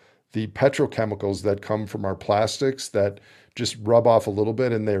of the petrochemicals that come from our plastics that just rub off a little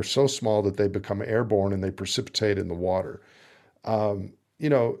bit, and they're so small that they become airborne and they precipitate in the water.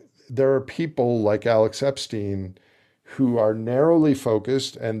 There are people like Alex Epstein who are narrowly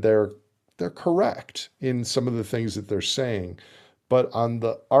focused, and they're correct in some of the things that they're saying. But on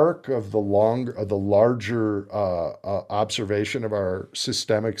the arc of the larger observation of our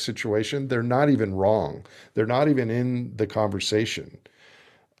systemic situation, they're not even wrong. They're not even in the conversation.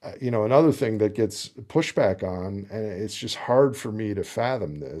 Another thing that gets pushback on, and it's just hard for me to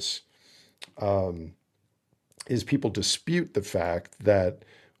fathom this, is people dispute the fact that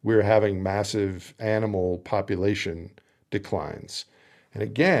we're having massive animal population declines. And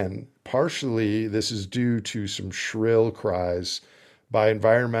again, partially this is due to some shrill cries by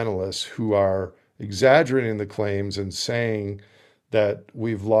environmentalists who are exaggerating the claims and saying that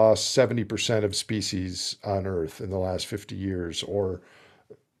we've lost 70% of species on Earth in the last 50 years, or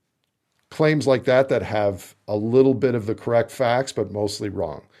claims like that that have a little bit of the correct facts, but mostly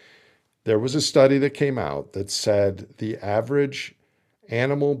wrong. There was a study that came out that said the average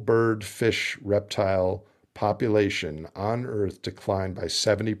animal, bird, fish, reptile population on Earth declined by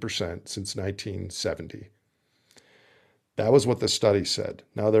 70% since 1970. That was what the study said.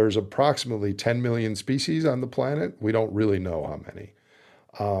 Now, there's approximately 10 million species on the planet. We don't really know how many.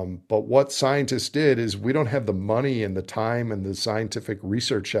 But what scientists did is we don't have the money and the time and the scientific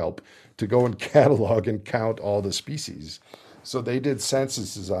research help to go and catalog and count all the species. So they did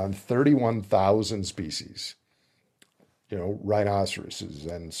censuses on 31,000 species, rhinoceroses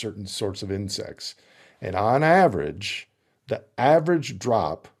and certain sorts of insects. And on average, the average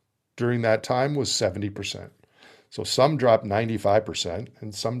drop during that time was 70%. So some dropped 95%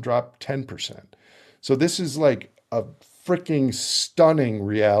 and some dropped 10%. So this is like a freaking stunning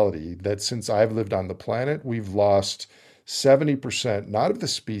reality that since I've lived on the planet, we've lost 70%, not of the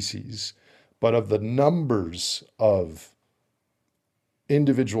species, but of the numbers of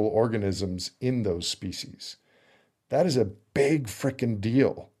individual organisms in those species. That is a big freaking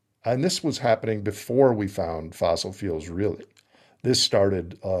deal. And this was happening before we found fossil fuels, really. This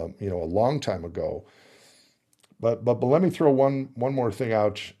started, a long time ago. But let me throw one more thing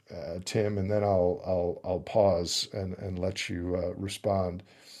out, Tim, and then I'll pause and let you respond.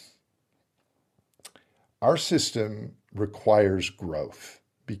 Our system requires growth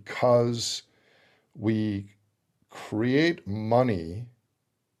because we create money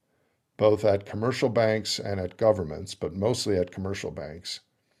both at commercial banks and at governments, but mostly at commercial banks.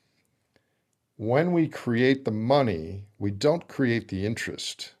 When we create the money, we don't create the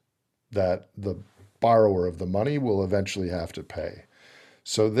interest that the borrower of the money will eventually have to pay.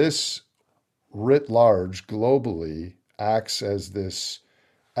 So this, writ large, globally, acts as this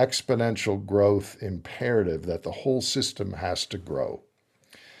exponential growth imperative that the whole system has to grow.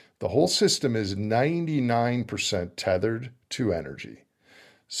 The whole system is 99% tethered to energy.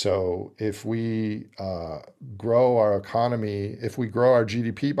 So if we grow our economy, if we grow our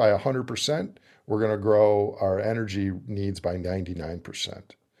GDP by 100%, we're going to grow our energy needs by 99%.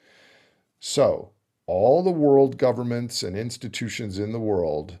 So all the world governments and institutions in the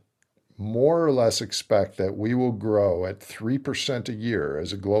world more or less expect that we will grow at 3% a year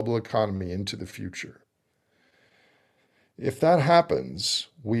as a global economy into the future. If that happens,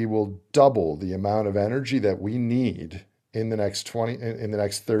 we will double the amount of energy that we need in the next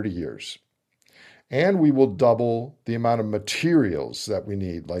 30 years. And we will double the amount of materials that we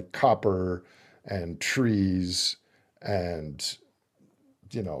need, like copper and trees and,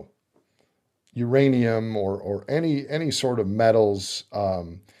 uranium or any sort of metals,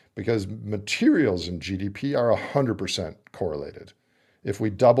 because materials and GDP are 100% correlated. If we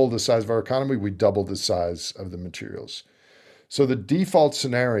double the size of our economy, we double the size of the materials. So the default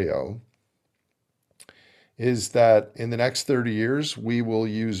scenario is that in the next 30 years, we will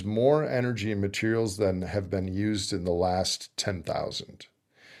use more energy and materials than have been used in the last 10,000,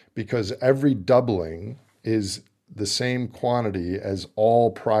 because every doubling is the same quantity as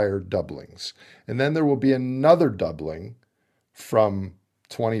all prior doublings. And then there will be another doubling from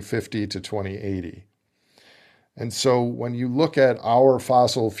 2050 to 2080. And so when you look at our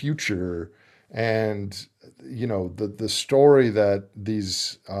fossil future and the story that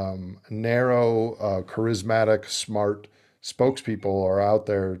these narrow, charismatic, smart spokespeople are out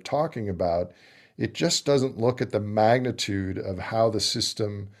there talking about, it just doesn't look at the magnitude of how the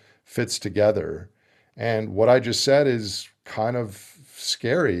system fits together. And what I just said is kind of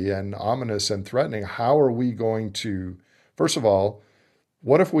scary and ominous and threatening. How are we going to, first of all,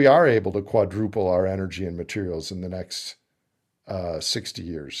 what if we are able to quadruple our energy and materials in the next 60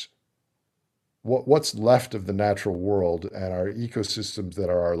 years? What's left of the natural world and our ecosystems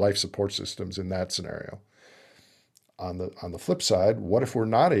that are our life support systems in that scenario? On the flip side, what if we're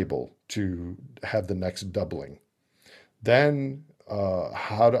not able to have the next doubling? Then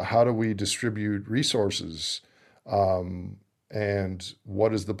how do we distribute resources? And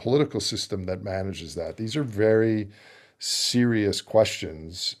what is the political system that manages that? These are very serious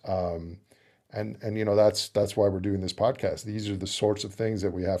questions. And that's why we're doing this podcast. These are the sorts of things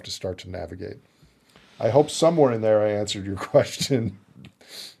that we have to start to navigate. I hope somewhere in there I answered your question.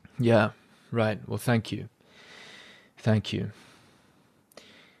 Yeah, right. Well, thank you. Thank you.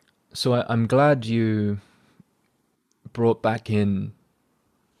 So I'm glad you brought back in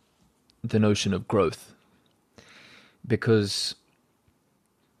the notion of growth, because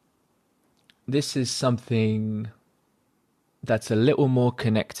this is something that's a little more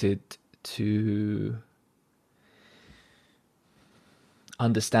connected to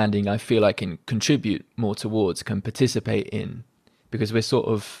understanding I feel I can contribute more towards, can participate in, because we're sort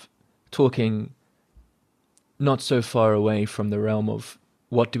of talking not so far away from the realm of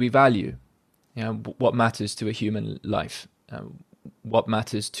what do we value, what matters to a human life, what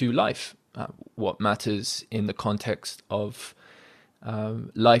matters to life, what matters in the context of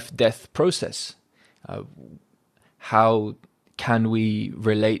life-death process. How can we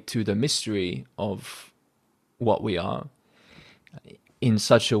relate to the mystery of what we are in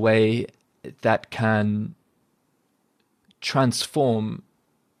such a way that can transform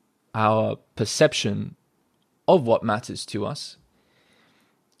our perception of what matters to us,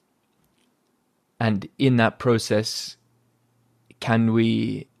 and in that process can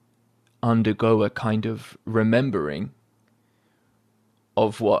we undergo a kind of remembering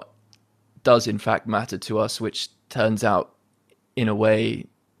of what does in fact matter to us, which turns out in a way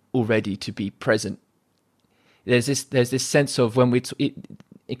already to be present. There's this sense of when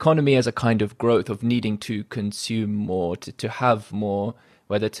economy as a kind of growth of needing to consume more, to have more,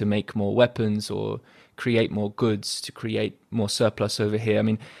 whether to make more weapons or create more goods, to create more surplus over here. I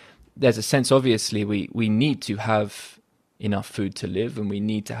mean, there's a sense, obviously, we need to have enough food to live, and we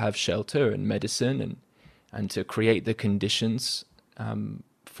need to have shelter and medicine and to create the conditions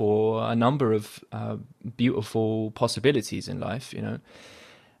for a number of beautiful possibilities in life,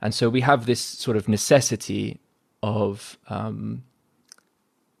 And so we have this sort of necessity of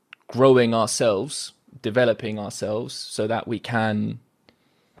growing ourselves, developing ourselves, so that we can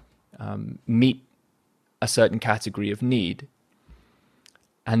meet a certain category of need.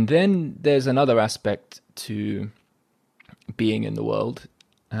 And then there's another aspect to being in the world,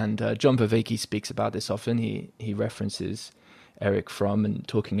 and John Vervaeke speaks about this often. He references Eric Fromm and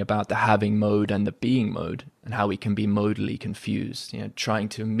talking about the having mode and the being mode, and how we can be modally confused, trying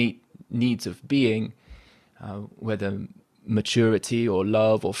to meet needs of being, whether maturity or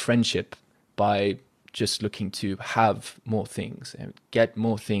love or friendship, by just looking to have more things, get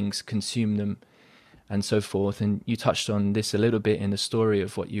more things, consume them, and so forth. And you touched on this a little bit in the story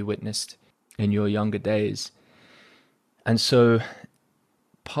of what you witnessed in your younger days. And so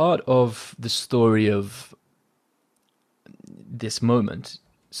part of the story of this moment,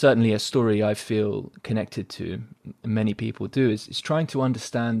 certainly a story I feel connected to, many people do, is trying to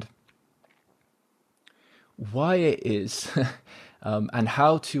understand why it is and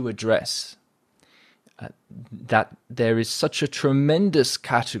how to address that there is such a tremendous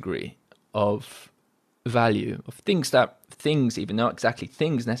category of value, of things, even not exactly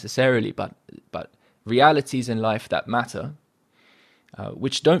things necessarily, but realities in life that matter,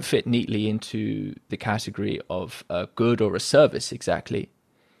 which don't fit neatly into the category of a good or a service exactly,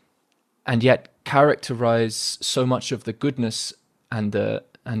 and yet characterize so much of the goodness and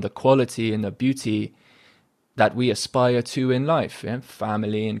the quality and the beauty that we aspire to in life,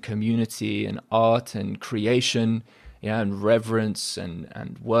 family and community and art and creation, and reverence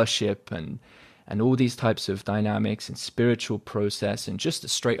and worship and all these types of dynamics and spiritual process, and just a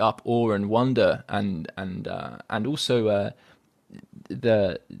straight up awe and wonder, and also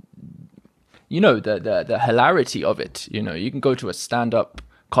the hilarity of it. You can go to a stand-up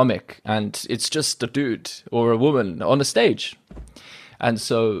comic and it's just a dude or a woman on a stage, and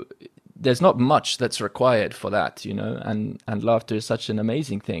so there's not much that's required for that, and laughter is such an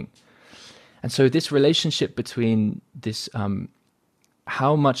amazing thing. And so this relationship between this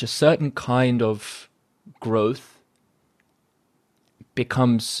how much a certain kind of growth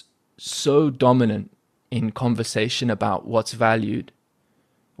becomes so dominant in conversation about what's valued,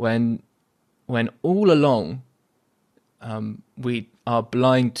 when all along we are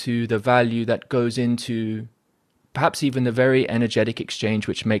blind to the value that goes into perhaps even the very energetic exchange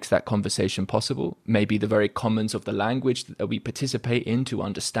which makes that conversation possible, maybe the very commons of the language that we participate in to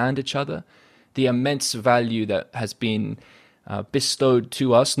understand each other, the immense value that has been bestowed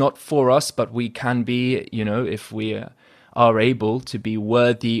to us, not for us, but we can be, if we are able to be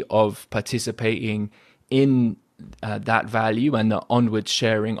worthy of participating in that value and the onward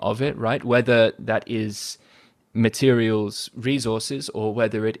sharing of it, right? Whether that is materials, resources, or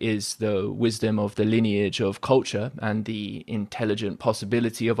whether it is the wisdom of the lineage of culture and the intelligent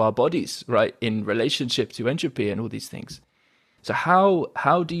possibility of our bodies, right, in relationship to entropy and all these things. So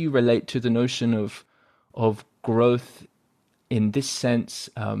how do you relate to the notion of growth in this sense,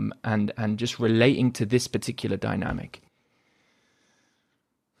 and just relating to this particular dynamic?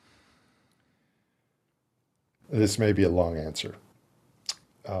 This may be a long answer.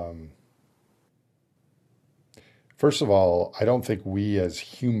 First of all, I don't think we as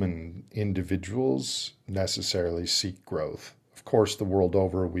human individuals necessarily seek growth. Of course, the world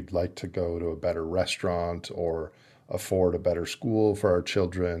over, we'd like to go to a better restaurant or afford a better school for our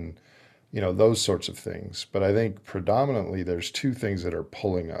children, those sorts of things. But I think predominantly there's two things that are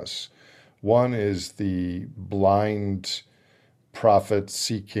pulling us. One is the blind, profit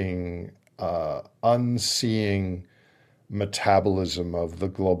seeking, unseeing metabolism of the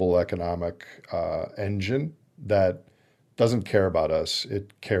global economic engine that doesn't care about us.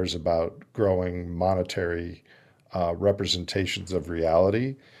 It cares about growing monetary representations of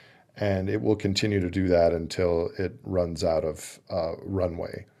reality. And it will continue to do that until it runs out of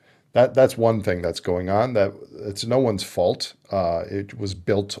runway. That's one thing that's going on. That it's no one's fault. It was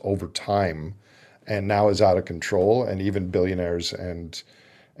built over time, and now is out of control. And even billionaires and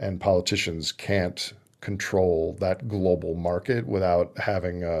politicians can't control that global market without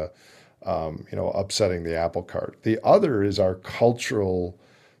having upsetting the apple cart. The other is our cultural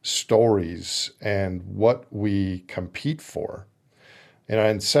stories and what we compete for. In our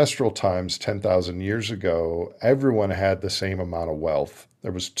ancestral times, 10,000 years ago, everyone had the same amount of wealth.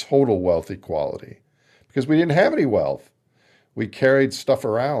 There was total wealth equality because we didn't have any wealth. We carried stuff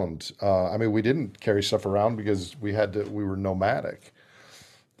around. We didn't carry stuff around because we were nomadic.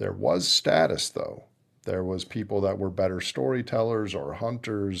 There was status, though. There was people that were better storytellers or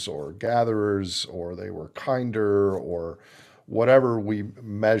hunters or gatherers, or they were kinder, or whatever we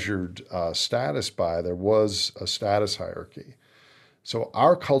measured status by. There was a status hierarchy. So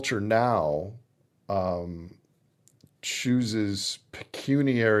our culture now chooses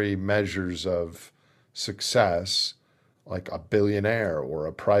pecuniary measures of success, like a billionaire or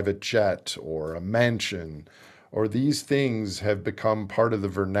a private jet or a mansion, or these things have become part of the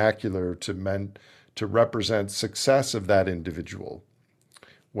vernacular to represent success of that individual.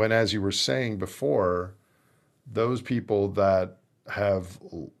 When, as you were saying before, those people that have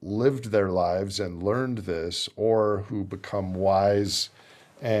lived their lives and learned this, or who become wise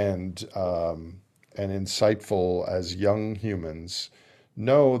and insightful as young humans,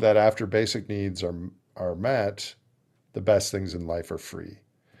 know that after basic needs are met, the best things in life are free.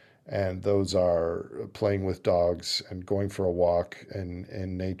 And those are playing with dogs and going for a walk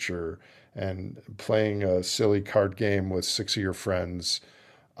in nature and playing a silly card game with six of your friends,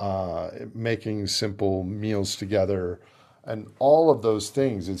 making simple meals together, and all of those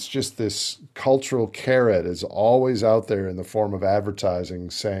things. It's just this cultural carrot is always out there in the form of advertising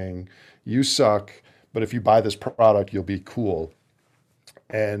saying, you suck, but if you buy this product, you'll be cool.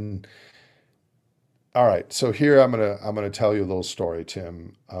 And all right, so here I'm gonna tell you a little story,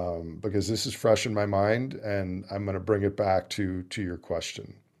 Tim, because this is fresh in my mind, and I'm gonna bring it back to your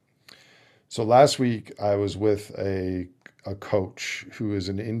question. So last week I was with a coach who is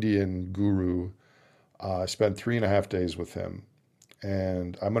an Indian guru. I spent 3.5 days with him,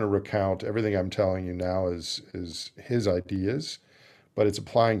 and I'm going to recount everything I'm telling you now is his ideas, but it's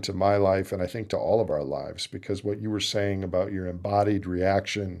applying to my life and I think to all of our lives, because what you were saying about your embodied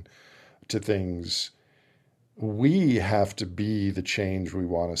reaction to things, we have to be the change we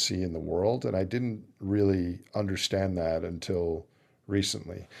want to see in the world, and I didn't really understand that until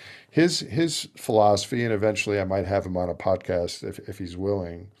recently. His philosophy, and eventually I might have him on a podcast if he's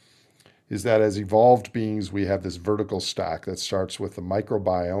willing, is that as evolved beings, we have this vertical stack that starts with the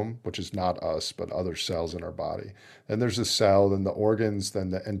microbiome, which is not us, but other cells in our body. Then there's the cell, then the organs, then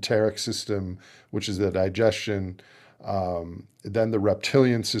the enteric system, which is the digestion, then the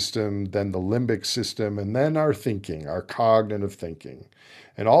reptilian system, then the limbic system, and then our thinking, our cognitive thinking.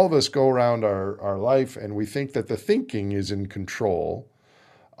 And all of us go around our life and we think that the thinking is in control.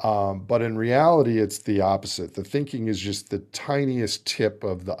 But in reality, it's the opposite. The thinking is just the tiniest tip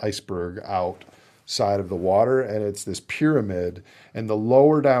of the iceberg outside of the water, and it's this pyramid. And the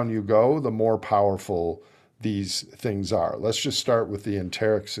lower down you go, the more powerful these things are. Let's just start with the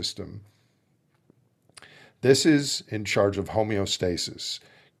enteric system. This is in charge of homeostasis,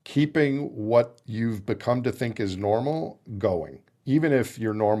 keeping what you've become to think is normal going. Even if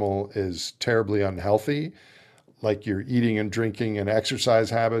your normal is terribly unhealthy, like your eating and drinking and exercise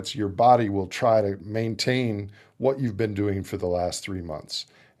habits, your body will try to maintain what you've been doing for the last 3 months.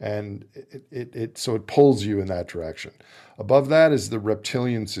 And so it pulls you in that direction. Above that is the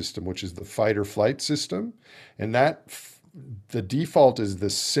reptilian system, which is the fight or flight system. And the default is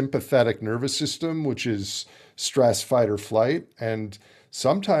the sympathetic nervous system, which is stress, fight, or flight. And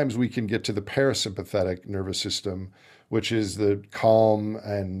sometimes we can get to the parasympathetic nervous system, which is the calm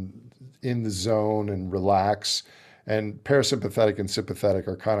and in the zone and relax. And parasympathetic and sympathetic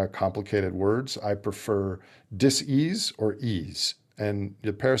are kind of complicated words. I prefer dis-ease or ease. And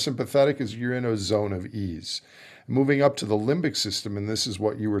the parasympathetic is you're in a zone of ease. Moving up to the limbic system, and this is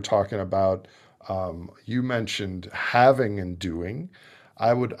what you were talking about. You mentioned having and doing.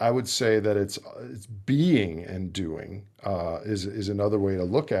 I would say that it's being and doing is another way to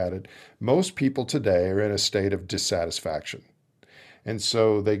look at it. Most people today are in a state of dissatisfaction. And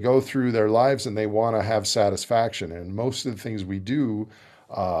so they go through their lives and they want to have satisfaction. And most of the things we do,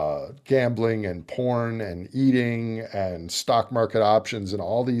 gambling and porn and eating and stock market options and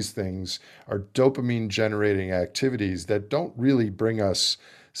all these things, are dopamine generating activities that don't really bring us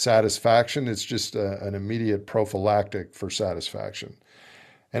satisfaction. It's just an immediate prophylactic for satisfaction.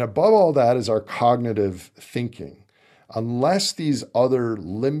 And above all that is our cognitive thinking. Unless these other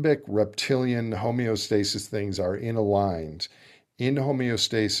limbic, reptilian, homeostasis things are in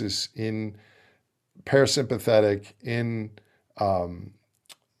homeostasis, in parasympathetic, in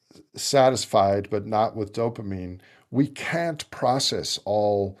satisfied, but not with dopamine, we can't process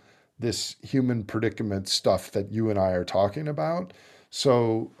all this human predicament stuff that you and I are talking about.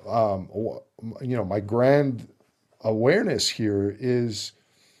 So, my grand awareness here is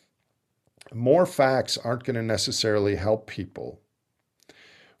more facts aren't going to necessarily help people.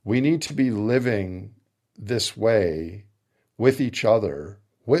 We need to be living this way with each other,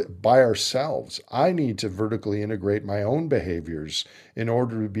 by ourselves. I need to vertically integrate my own behaviors in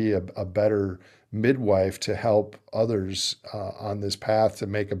order to be a better midwife to help others on this path to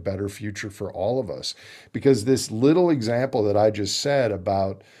make a better future for all of us. Because this little example that I just said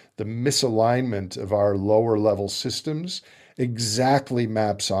about the misalignment of our lower level systems exactly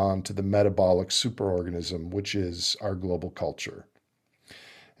maps on to the metabolic superorganism, which is our global culture.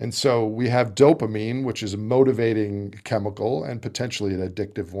 And so we have dopamine, which is a motivating chemical and potentially an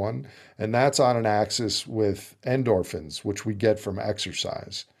addictive one. And that's on an axis with endorphins, which we get from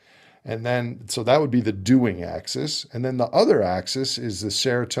exercise. And then, so that would be the doing axis. And then the other axis is the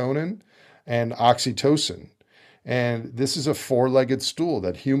serotonin and oxytocin. And this is a four-legged stool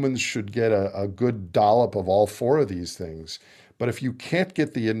that humans should get a good dollop of all four of these things. But if you can't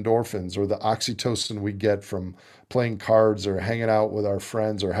get the endorphins or the oxytocin we get from playing cards or hanging out with our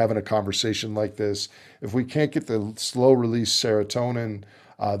friends or having a conversation like this, if we can't get the slow release serotonin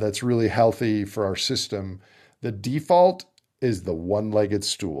that's really healthy for our system, the default is the one-legged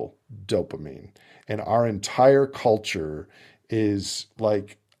stool, dopamine. And our entire culture is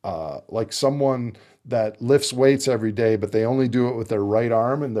like someone that lifts weights every day, but they only do it with their right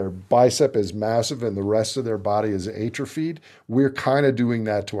arm and their bicep is massive and the rest of their body is atrophied. We're kind of doing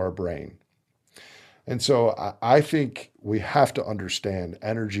that to our brain. And so I think we have to understand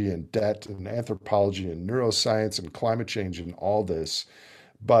energy and debt and anthropology and neuroscience and climate change and all this.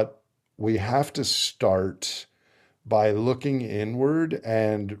 But we have to start by looking inward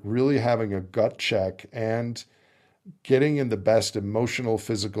and really having a gut check and getting in the best emotional,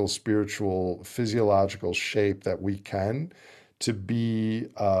 physical, spiritual, physiological shape that we can to be,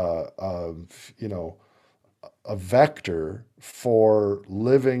 a vector for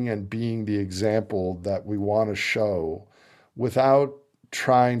living and being the example that we want to show without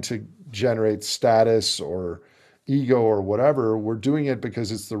trying to generate status or ego or whatever. We're doing it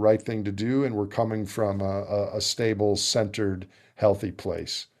because it's the right thing to do, and we're coming from a stable, centered, healthy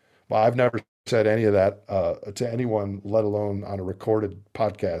place. Well, I've never said any of that to anyone, let alone on a recorded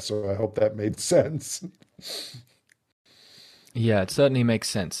podcast. So I hope that made sense. Yeah, it certainly makes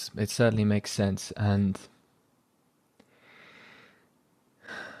sense. It certainly makes sense. And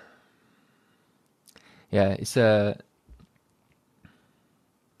yeah, it's that,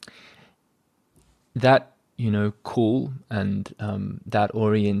 cool, and that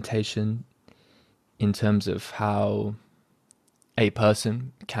orientation in terms of how a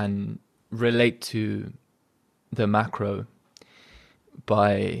person can relate to the macro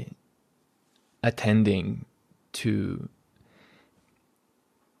by attending to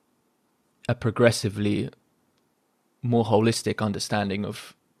a progressively more holistic understanding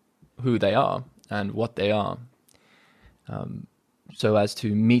of who they are and what they are, so as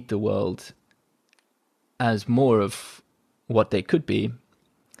to meet the world as more of what they could be,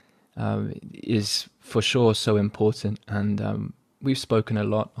 is for sure so important. And we've spoken a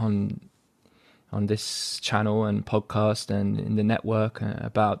lot on this channel and podcast and in the network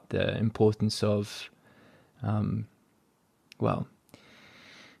about the importance of,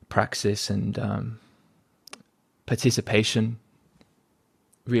 praxis and participation,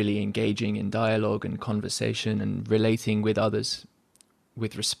 really engaging in dialogue and conversation and relating with others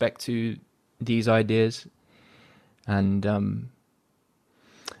with respect to these ideas. And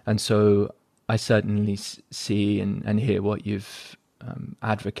so I certainly see and hear what you've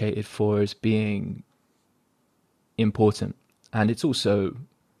advocated for as being important. And it's also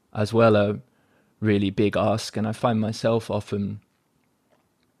as well a really big ask, and I find myself often,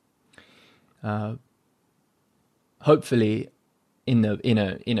 hopefully, in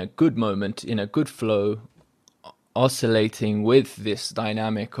a good moment, in a good flow, oscillating with this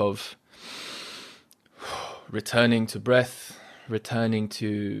dynamic of returning to breath, returning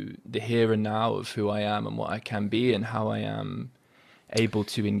to the here and now of who I am and what I can be and how I am able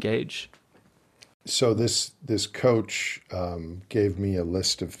to engage. So this coach gave me a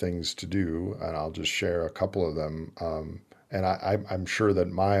list of things to do, and I'll just share a couple of them. And I'm sure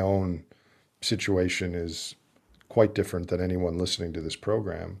that my own situation is quite different than anyone listening to this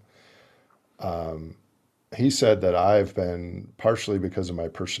program. He said that I've been, partially because of my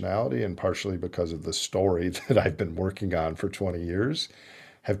personality and partially because of the story that I've been working on for 20 years,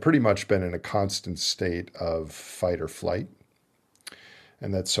 have pretty much been in a constant state of fight or flight.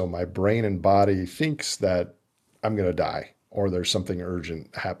 And that so my brain and body thinks that I'm going to die or there's something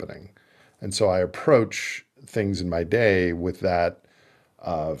urgent happening. And so I approach things in my day with that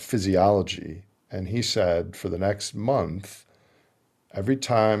physiology. And he said for the next month, every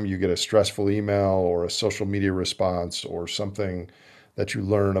time you get a stressful email or a social media response or something that you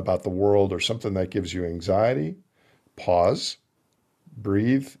learn about the world or something that gives you anxiety, pause,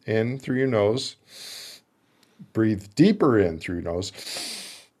 breathe in through your nose, breathe deeper in through your nose,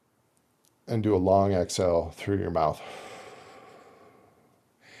 and do a long exhale through your mouth.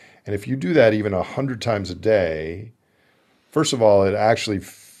 And if you do that even 100 times a day, first of all, it actually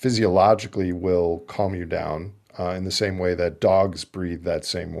physiologically will calm you down in the same way that dogs breathe that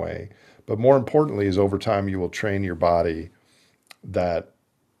same way. But more importantly is over time you will train your body that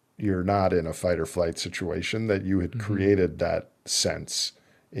you're not in a fight or flight situation, that you had created that sense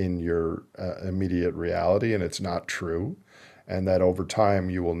in your immediate reality and it's not true. And that over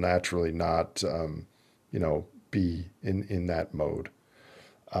time you will naturally not, be in that mode.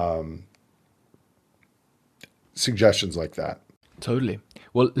 Suggestions like that. Totally.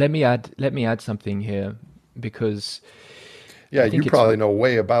 Well, let me add something here, because Yeah, I think you probably know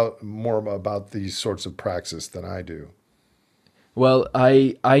more about these sorts of praxis than I do. well,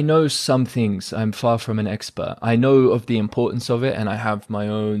 I know some things. I'm far from an expert. I know of the importance of it, and I'm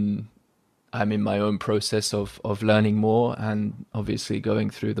in my own process of learning more, and obviously going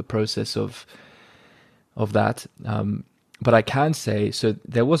through the process of that. But I can say, so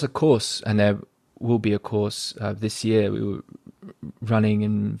there was a course, and there will be a course this year. We were running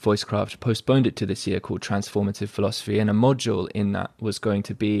in Voicecraft, postponed it to this year, called Transformative Philosophy, and a module in that was going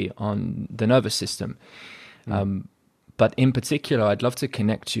to be on the nervous system. But in particular, I'd love to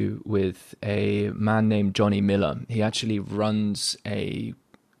connect you with a man named Johnny Miller. He actually runs a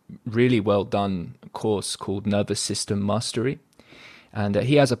really well done course called Nervous System Mastery. And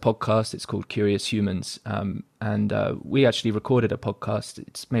he has a podcast. It's called Curious Humans. And we actually recorded a podcast.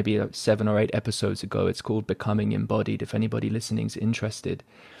 It's maybe 7 or 8 episodes ago. It's called Becoming Embodied, if anybody listening is interested.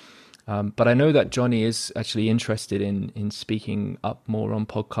 But I know that Johnny is actually interested in speaking up more on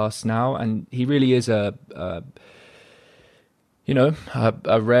podcasts now. And he really is a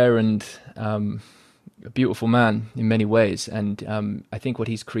rare and a beautiful man in many ways. And I think what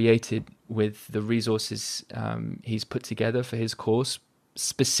he's created with the resources he's put together for his course,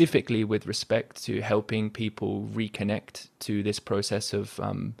 specifically with respect to helping people reconnect to this process of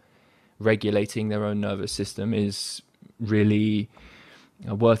regulating their own nervous system, is really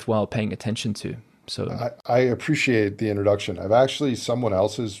worthwhile paying attention to. So I appreciate the introduction. Someone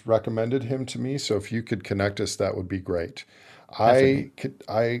else has recommended him to me, so if you could connect us, that would be great. definitely.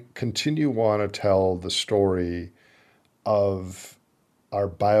 I continue want to tell the story of our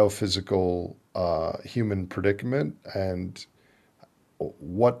biophysical human predicament and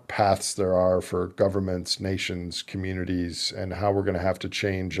what paths there are for governments, nations, communities, and how we're going to have to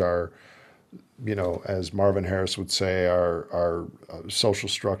change our, as Marvin Harris would say, our social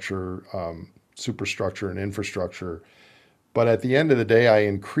structure, superstructure, and infrastructure. But at the end of the day, I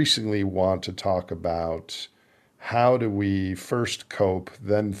increasingly want to talk about how do we first cope,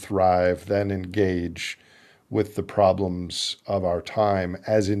 then thrive, then engage with the problems of our time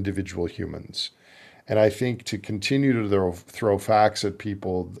as individual humans. And I think to continue to throw facts at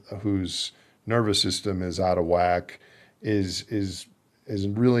people whose nervous system is out of whack is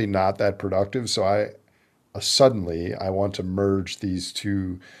really not that productive. So I want to merge these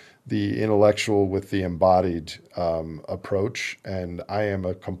two, the intellectual with the embodied approach, and I am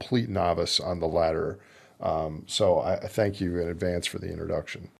a complete novice on the latter. So I thank you in advance for the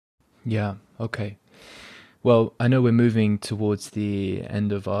introduction. Yeah, okay. Well, I know we're moving towards the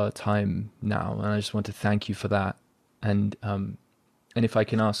end of our time now, and I just want to thank you for that. And if I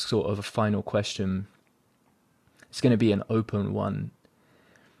can ask sort of a final question, it's going to be an open one.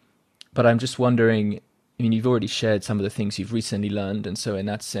 But I'm just wondering, I mean, you've already shared some of the things you've recently learned, and so in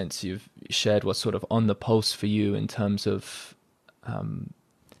that sense, you've shared what's sort of on the pulse for you in terms of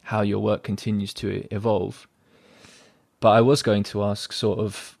how your work continues to evolve. But I was going to ask sort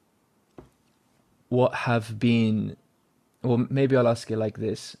of what have been, well, maybe I'll ask it like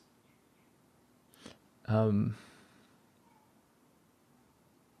this. Um,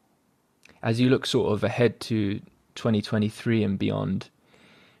 as you look sort of ahead to 2023 and beyond,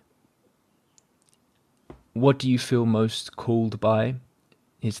 what do you feel most called by?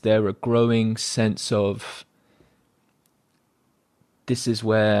 Is there a growing sense of this is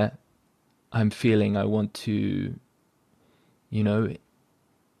where I'm feeling I want to, you know,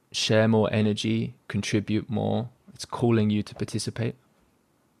 share more energy, contribute more? It's calling you to participate.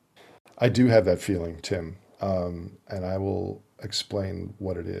 I do have that feeling, Tim, and I will explain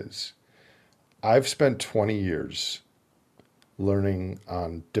what it is. I've spent 20 years learning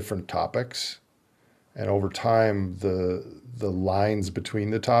on different topics, and over time, the lines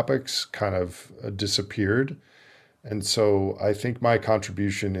between the topics kind of disappeared. And so I think my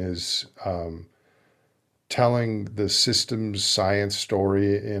contribution is telling the systems science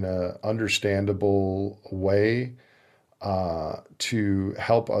story in a understandable way to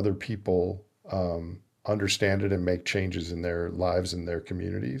help other people understand it and make changes in their lives and their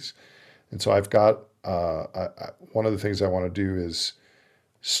communities. And so I've got one of the things I want to do is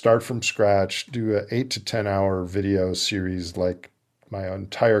start from scratch, do a 8 to 10 hour video series like my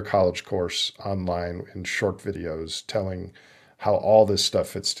entire college course online in short videos telling how all this stuff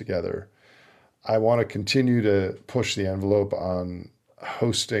fits together. I want to continue to push the envelope on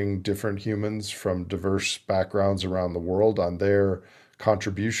hosting different humans from diverse backgrounds around the world on their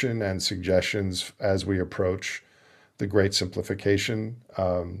contribution and suggestions as we approach the great simplification,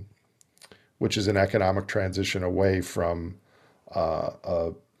 which is an economic transition away from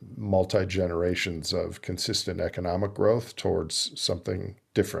multi generations of consistent economic growth towards something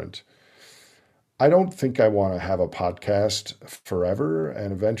different. I don't think I want to have a podcast forever,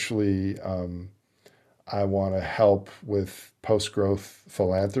 and eventually, I want to help with post growth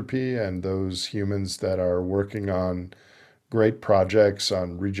philanthropy and those humans that are working on great projects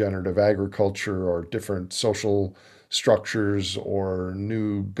on regenerative agriculture or different social structures or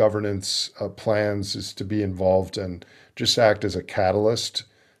new governance plans is to be involved and just act as a catalyst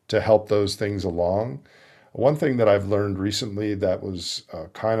to help those things along. One thing that I've learned recently that was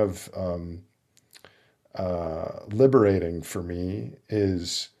kind of liberating for me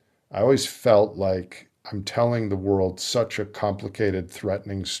is I always felt like I'm telling the world such a complicated,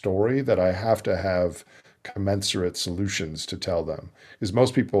 threatening story that I have to have commensurate solutions to tell them. Because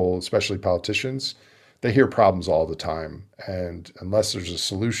most people, especially politicians, they hear problems all the time. And unless there's a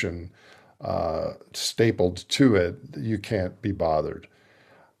solution stapled to it, you can't be bothered.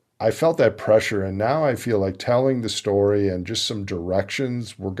 I felt that pressure, and now I feel like telling the story and just some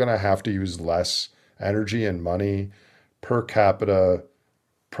directions. We're going to have to use less energy and money per capita,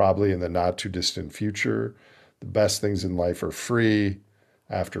 probably in the not too distant future. The best things in life are free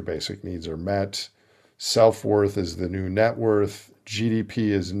after basic needs are met. Self worth is the new net worth.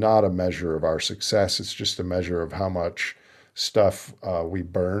 GDP is not a measure of our success, it's just a measure of how much stuff we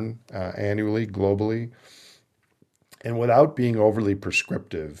burn annually, globally. And without being overly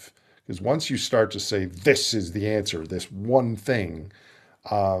prescriptive, because once you start to say, this is the answer, this one thing,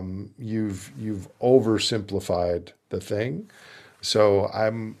 you've oversimplified the thing. So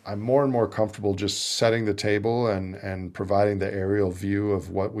I'm more and more comfortable just setting the table and providing the aerial view of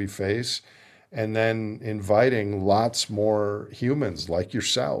what we face, and then inviting lots more humans like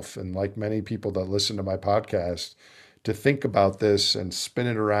yourself and like many people that listen to my podcast to think about this and spin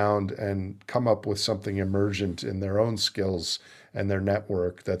it around and come up with something emergent in their own skills and their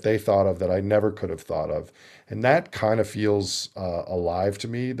network that they thought of that I never could have thought of. And that kind of feels alive to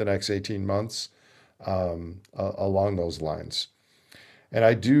me the next 18 months along those lines. And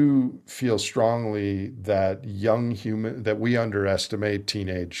I do feel strongly that that we underestimate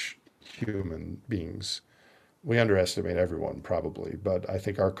teenage human beings. We underestimate everyone probably, but I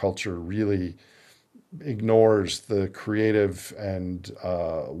think our culture really ignores the creative and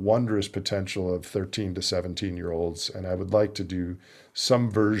wondrous potential of 13 to 17-year-olds. And I would like to do some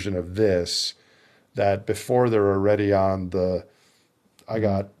version of this that before they're already on the I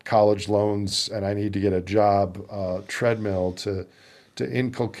got college loans and I need to get a job treadmill to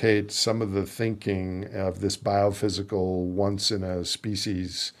inculcate some of the thinking of this biophysical once in a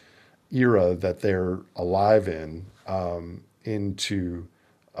species era that they're alive in into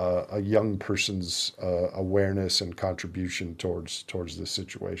a young person's awareness and contribution towards this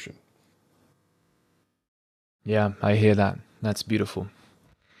situation. Yeah, I hear that. That's beautiful.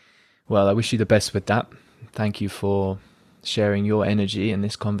 Well, I wish you the best with that. Thank you for sharing your energy in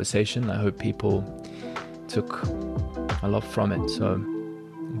this conversation. I hope people took a lot from it. So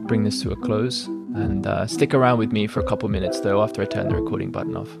I'll bring this to a close, and stick around with me for a couple minutes though after I turn the recording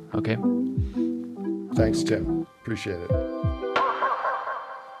button off. Okay? Thanks, Tim. Appreciate it.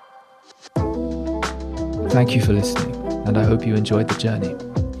 Thank you for listening, and I hope you enjoyed the journey.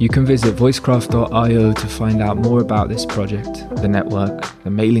 You can visit voicecraft.io to find out more about this project, the network,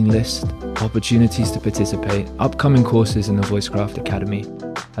 the mailing list, opportunities to participate, upcoming courses in the Voicecraft Academy,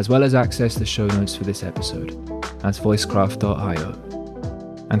 as well as access the show notes for this episode. That's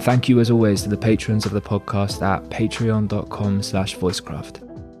voicecraft.io. And thank you as always to the patrons of the podcast at patreon.com/voicecraft.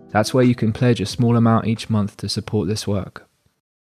 That's where you can pledge a small amount each month to support this work.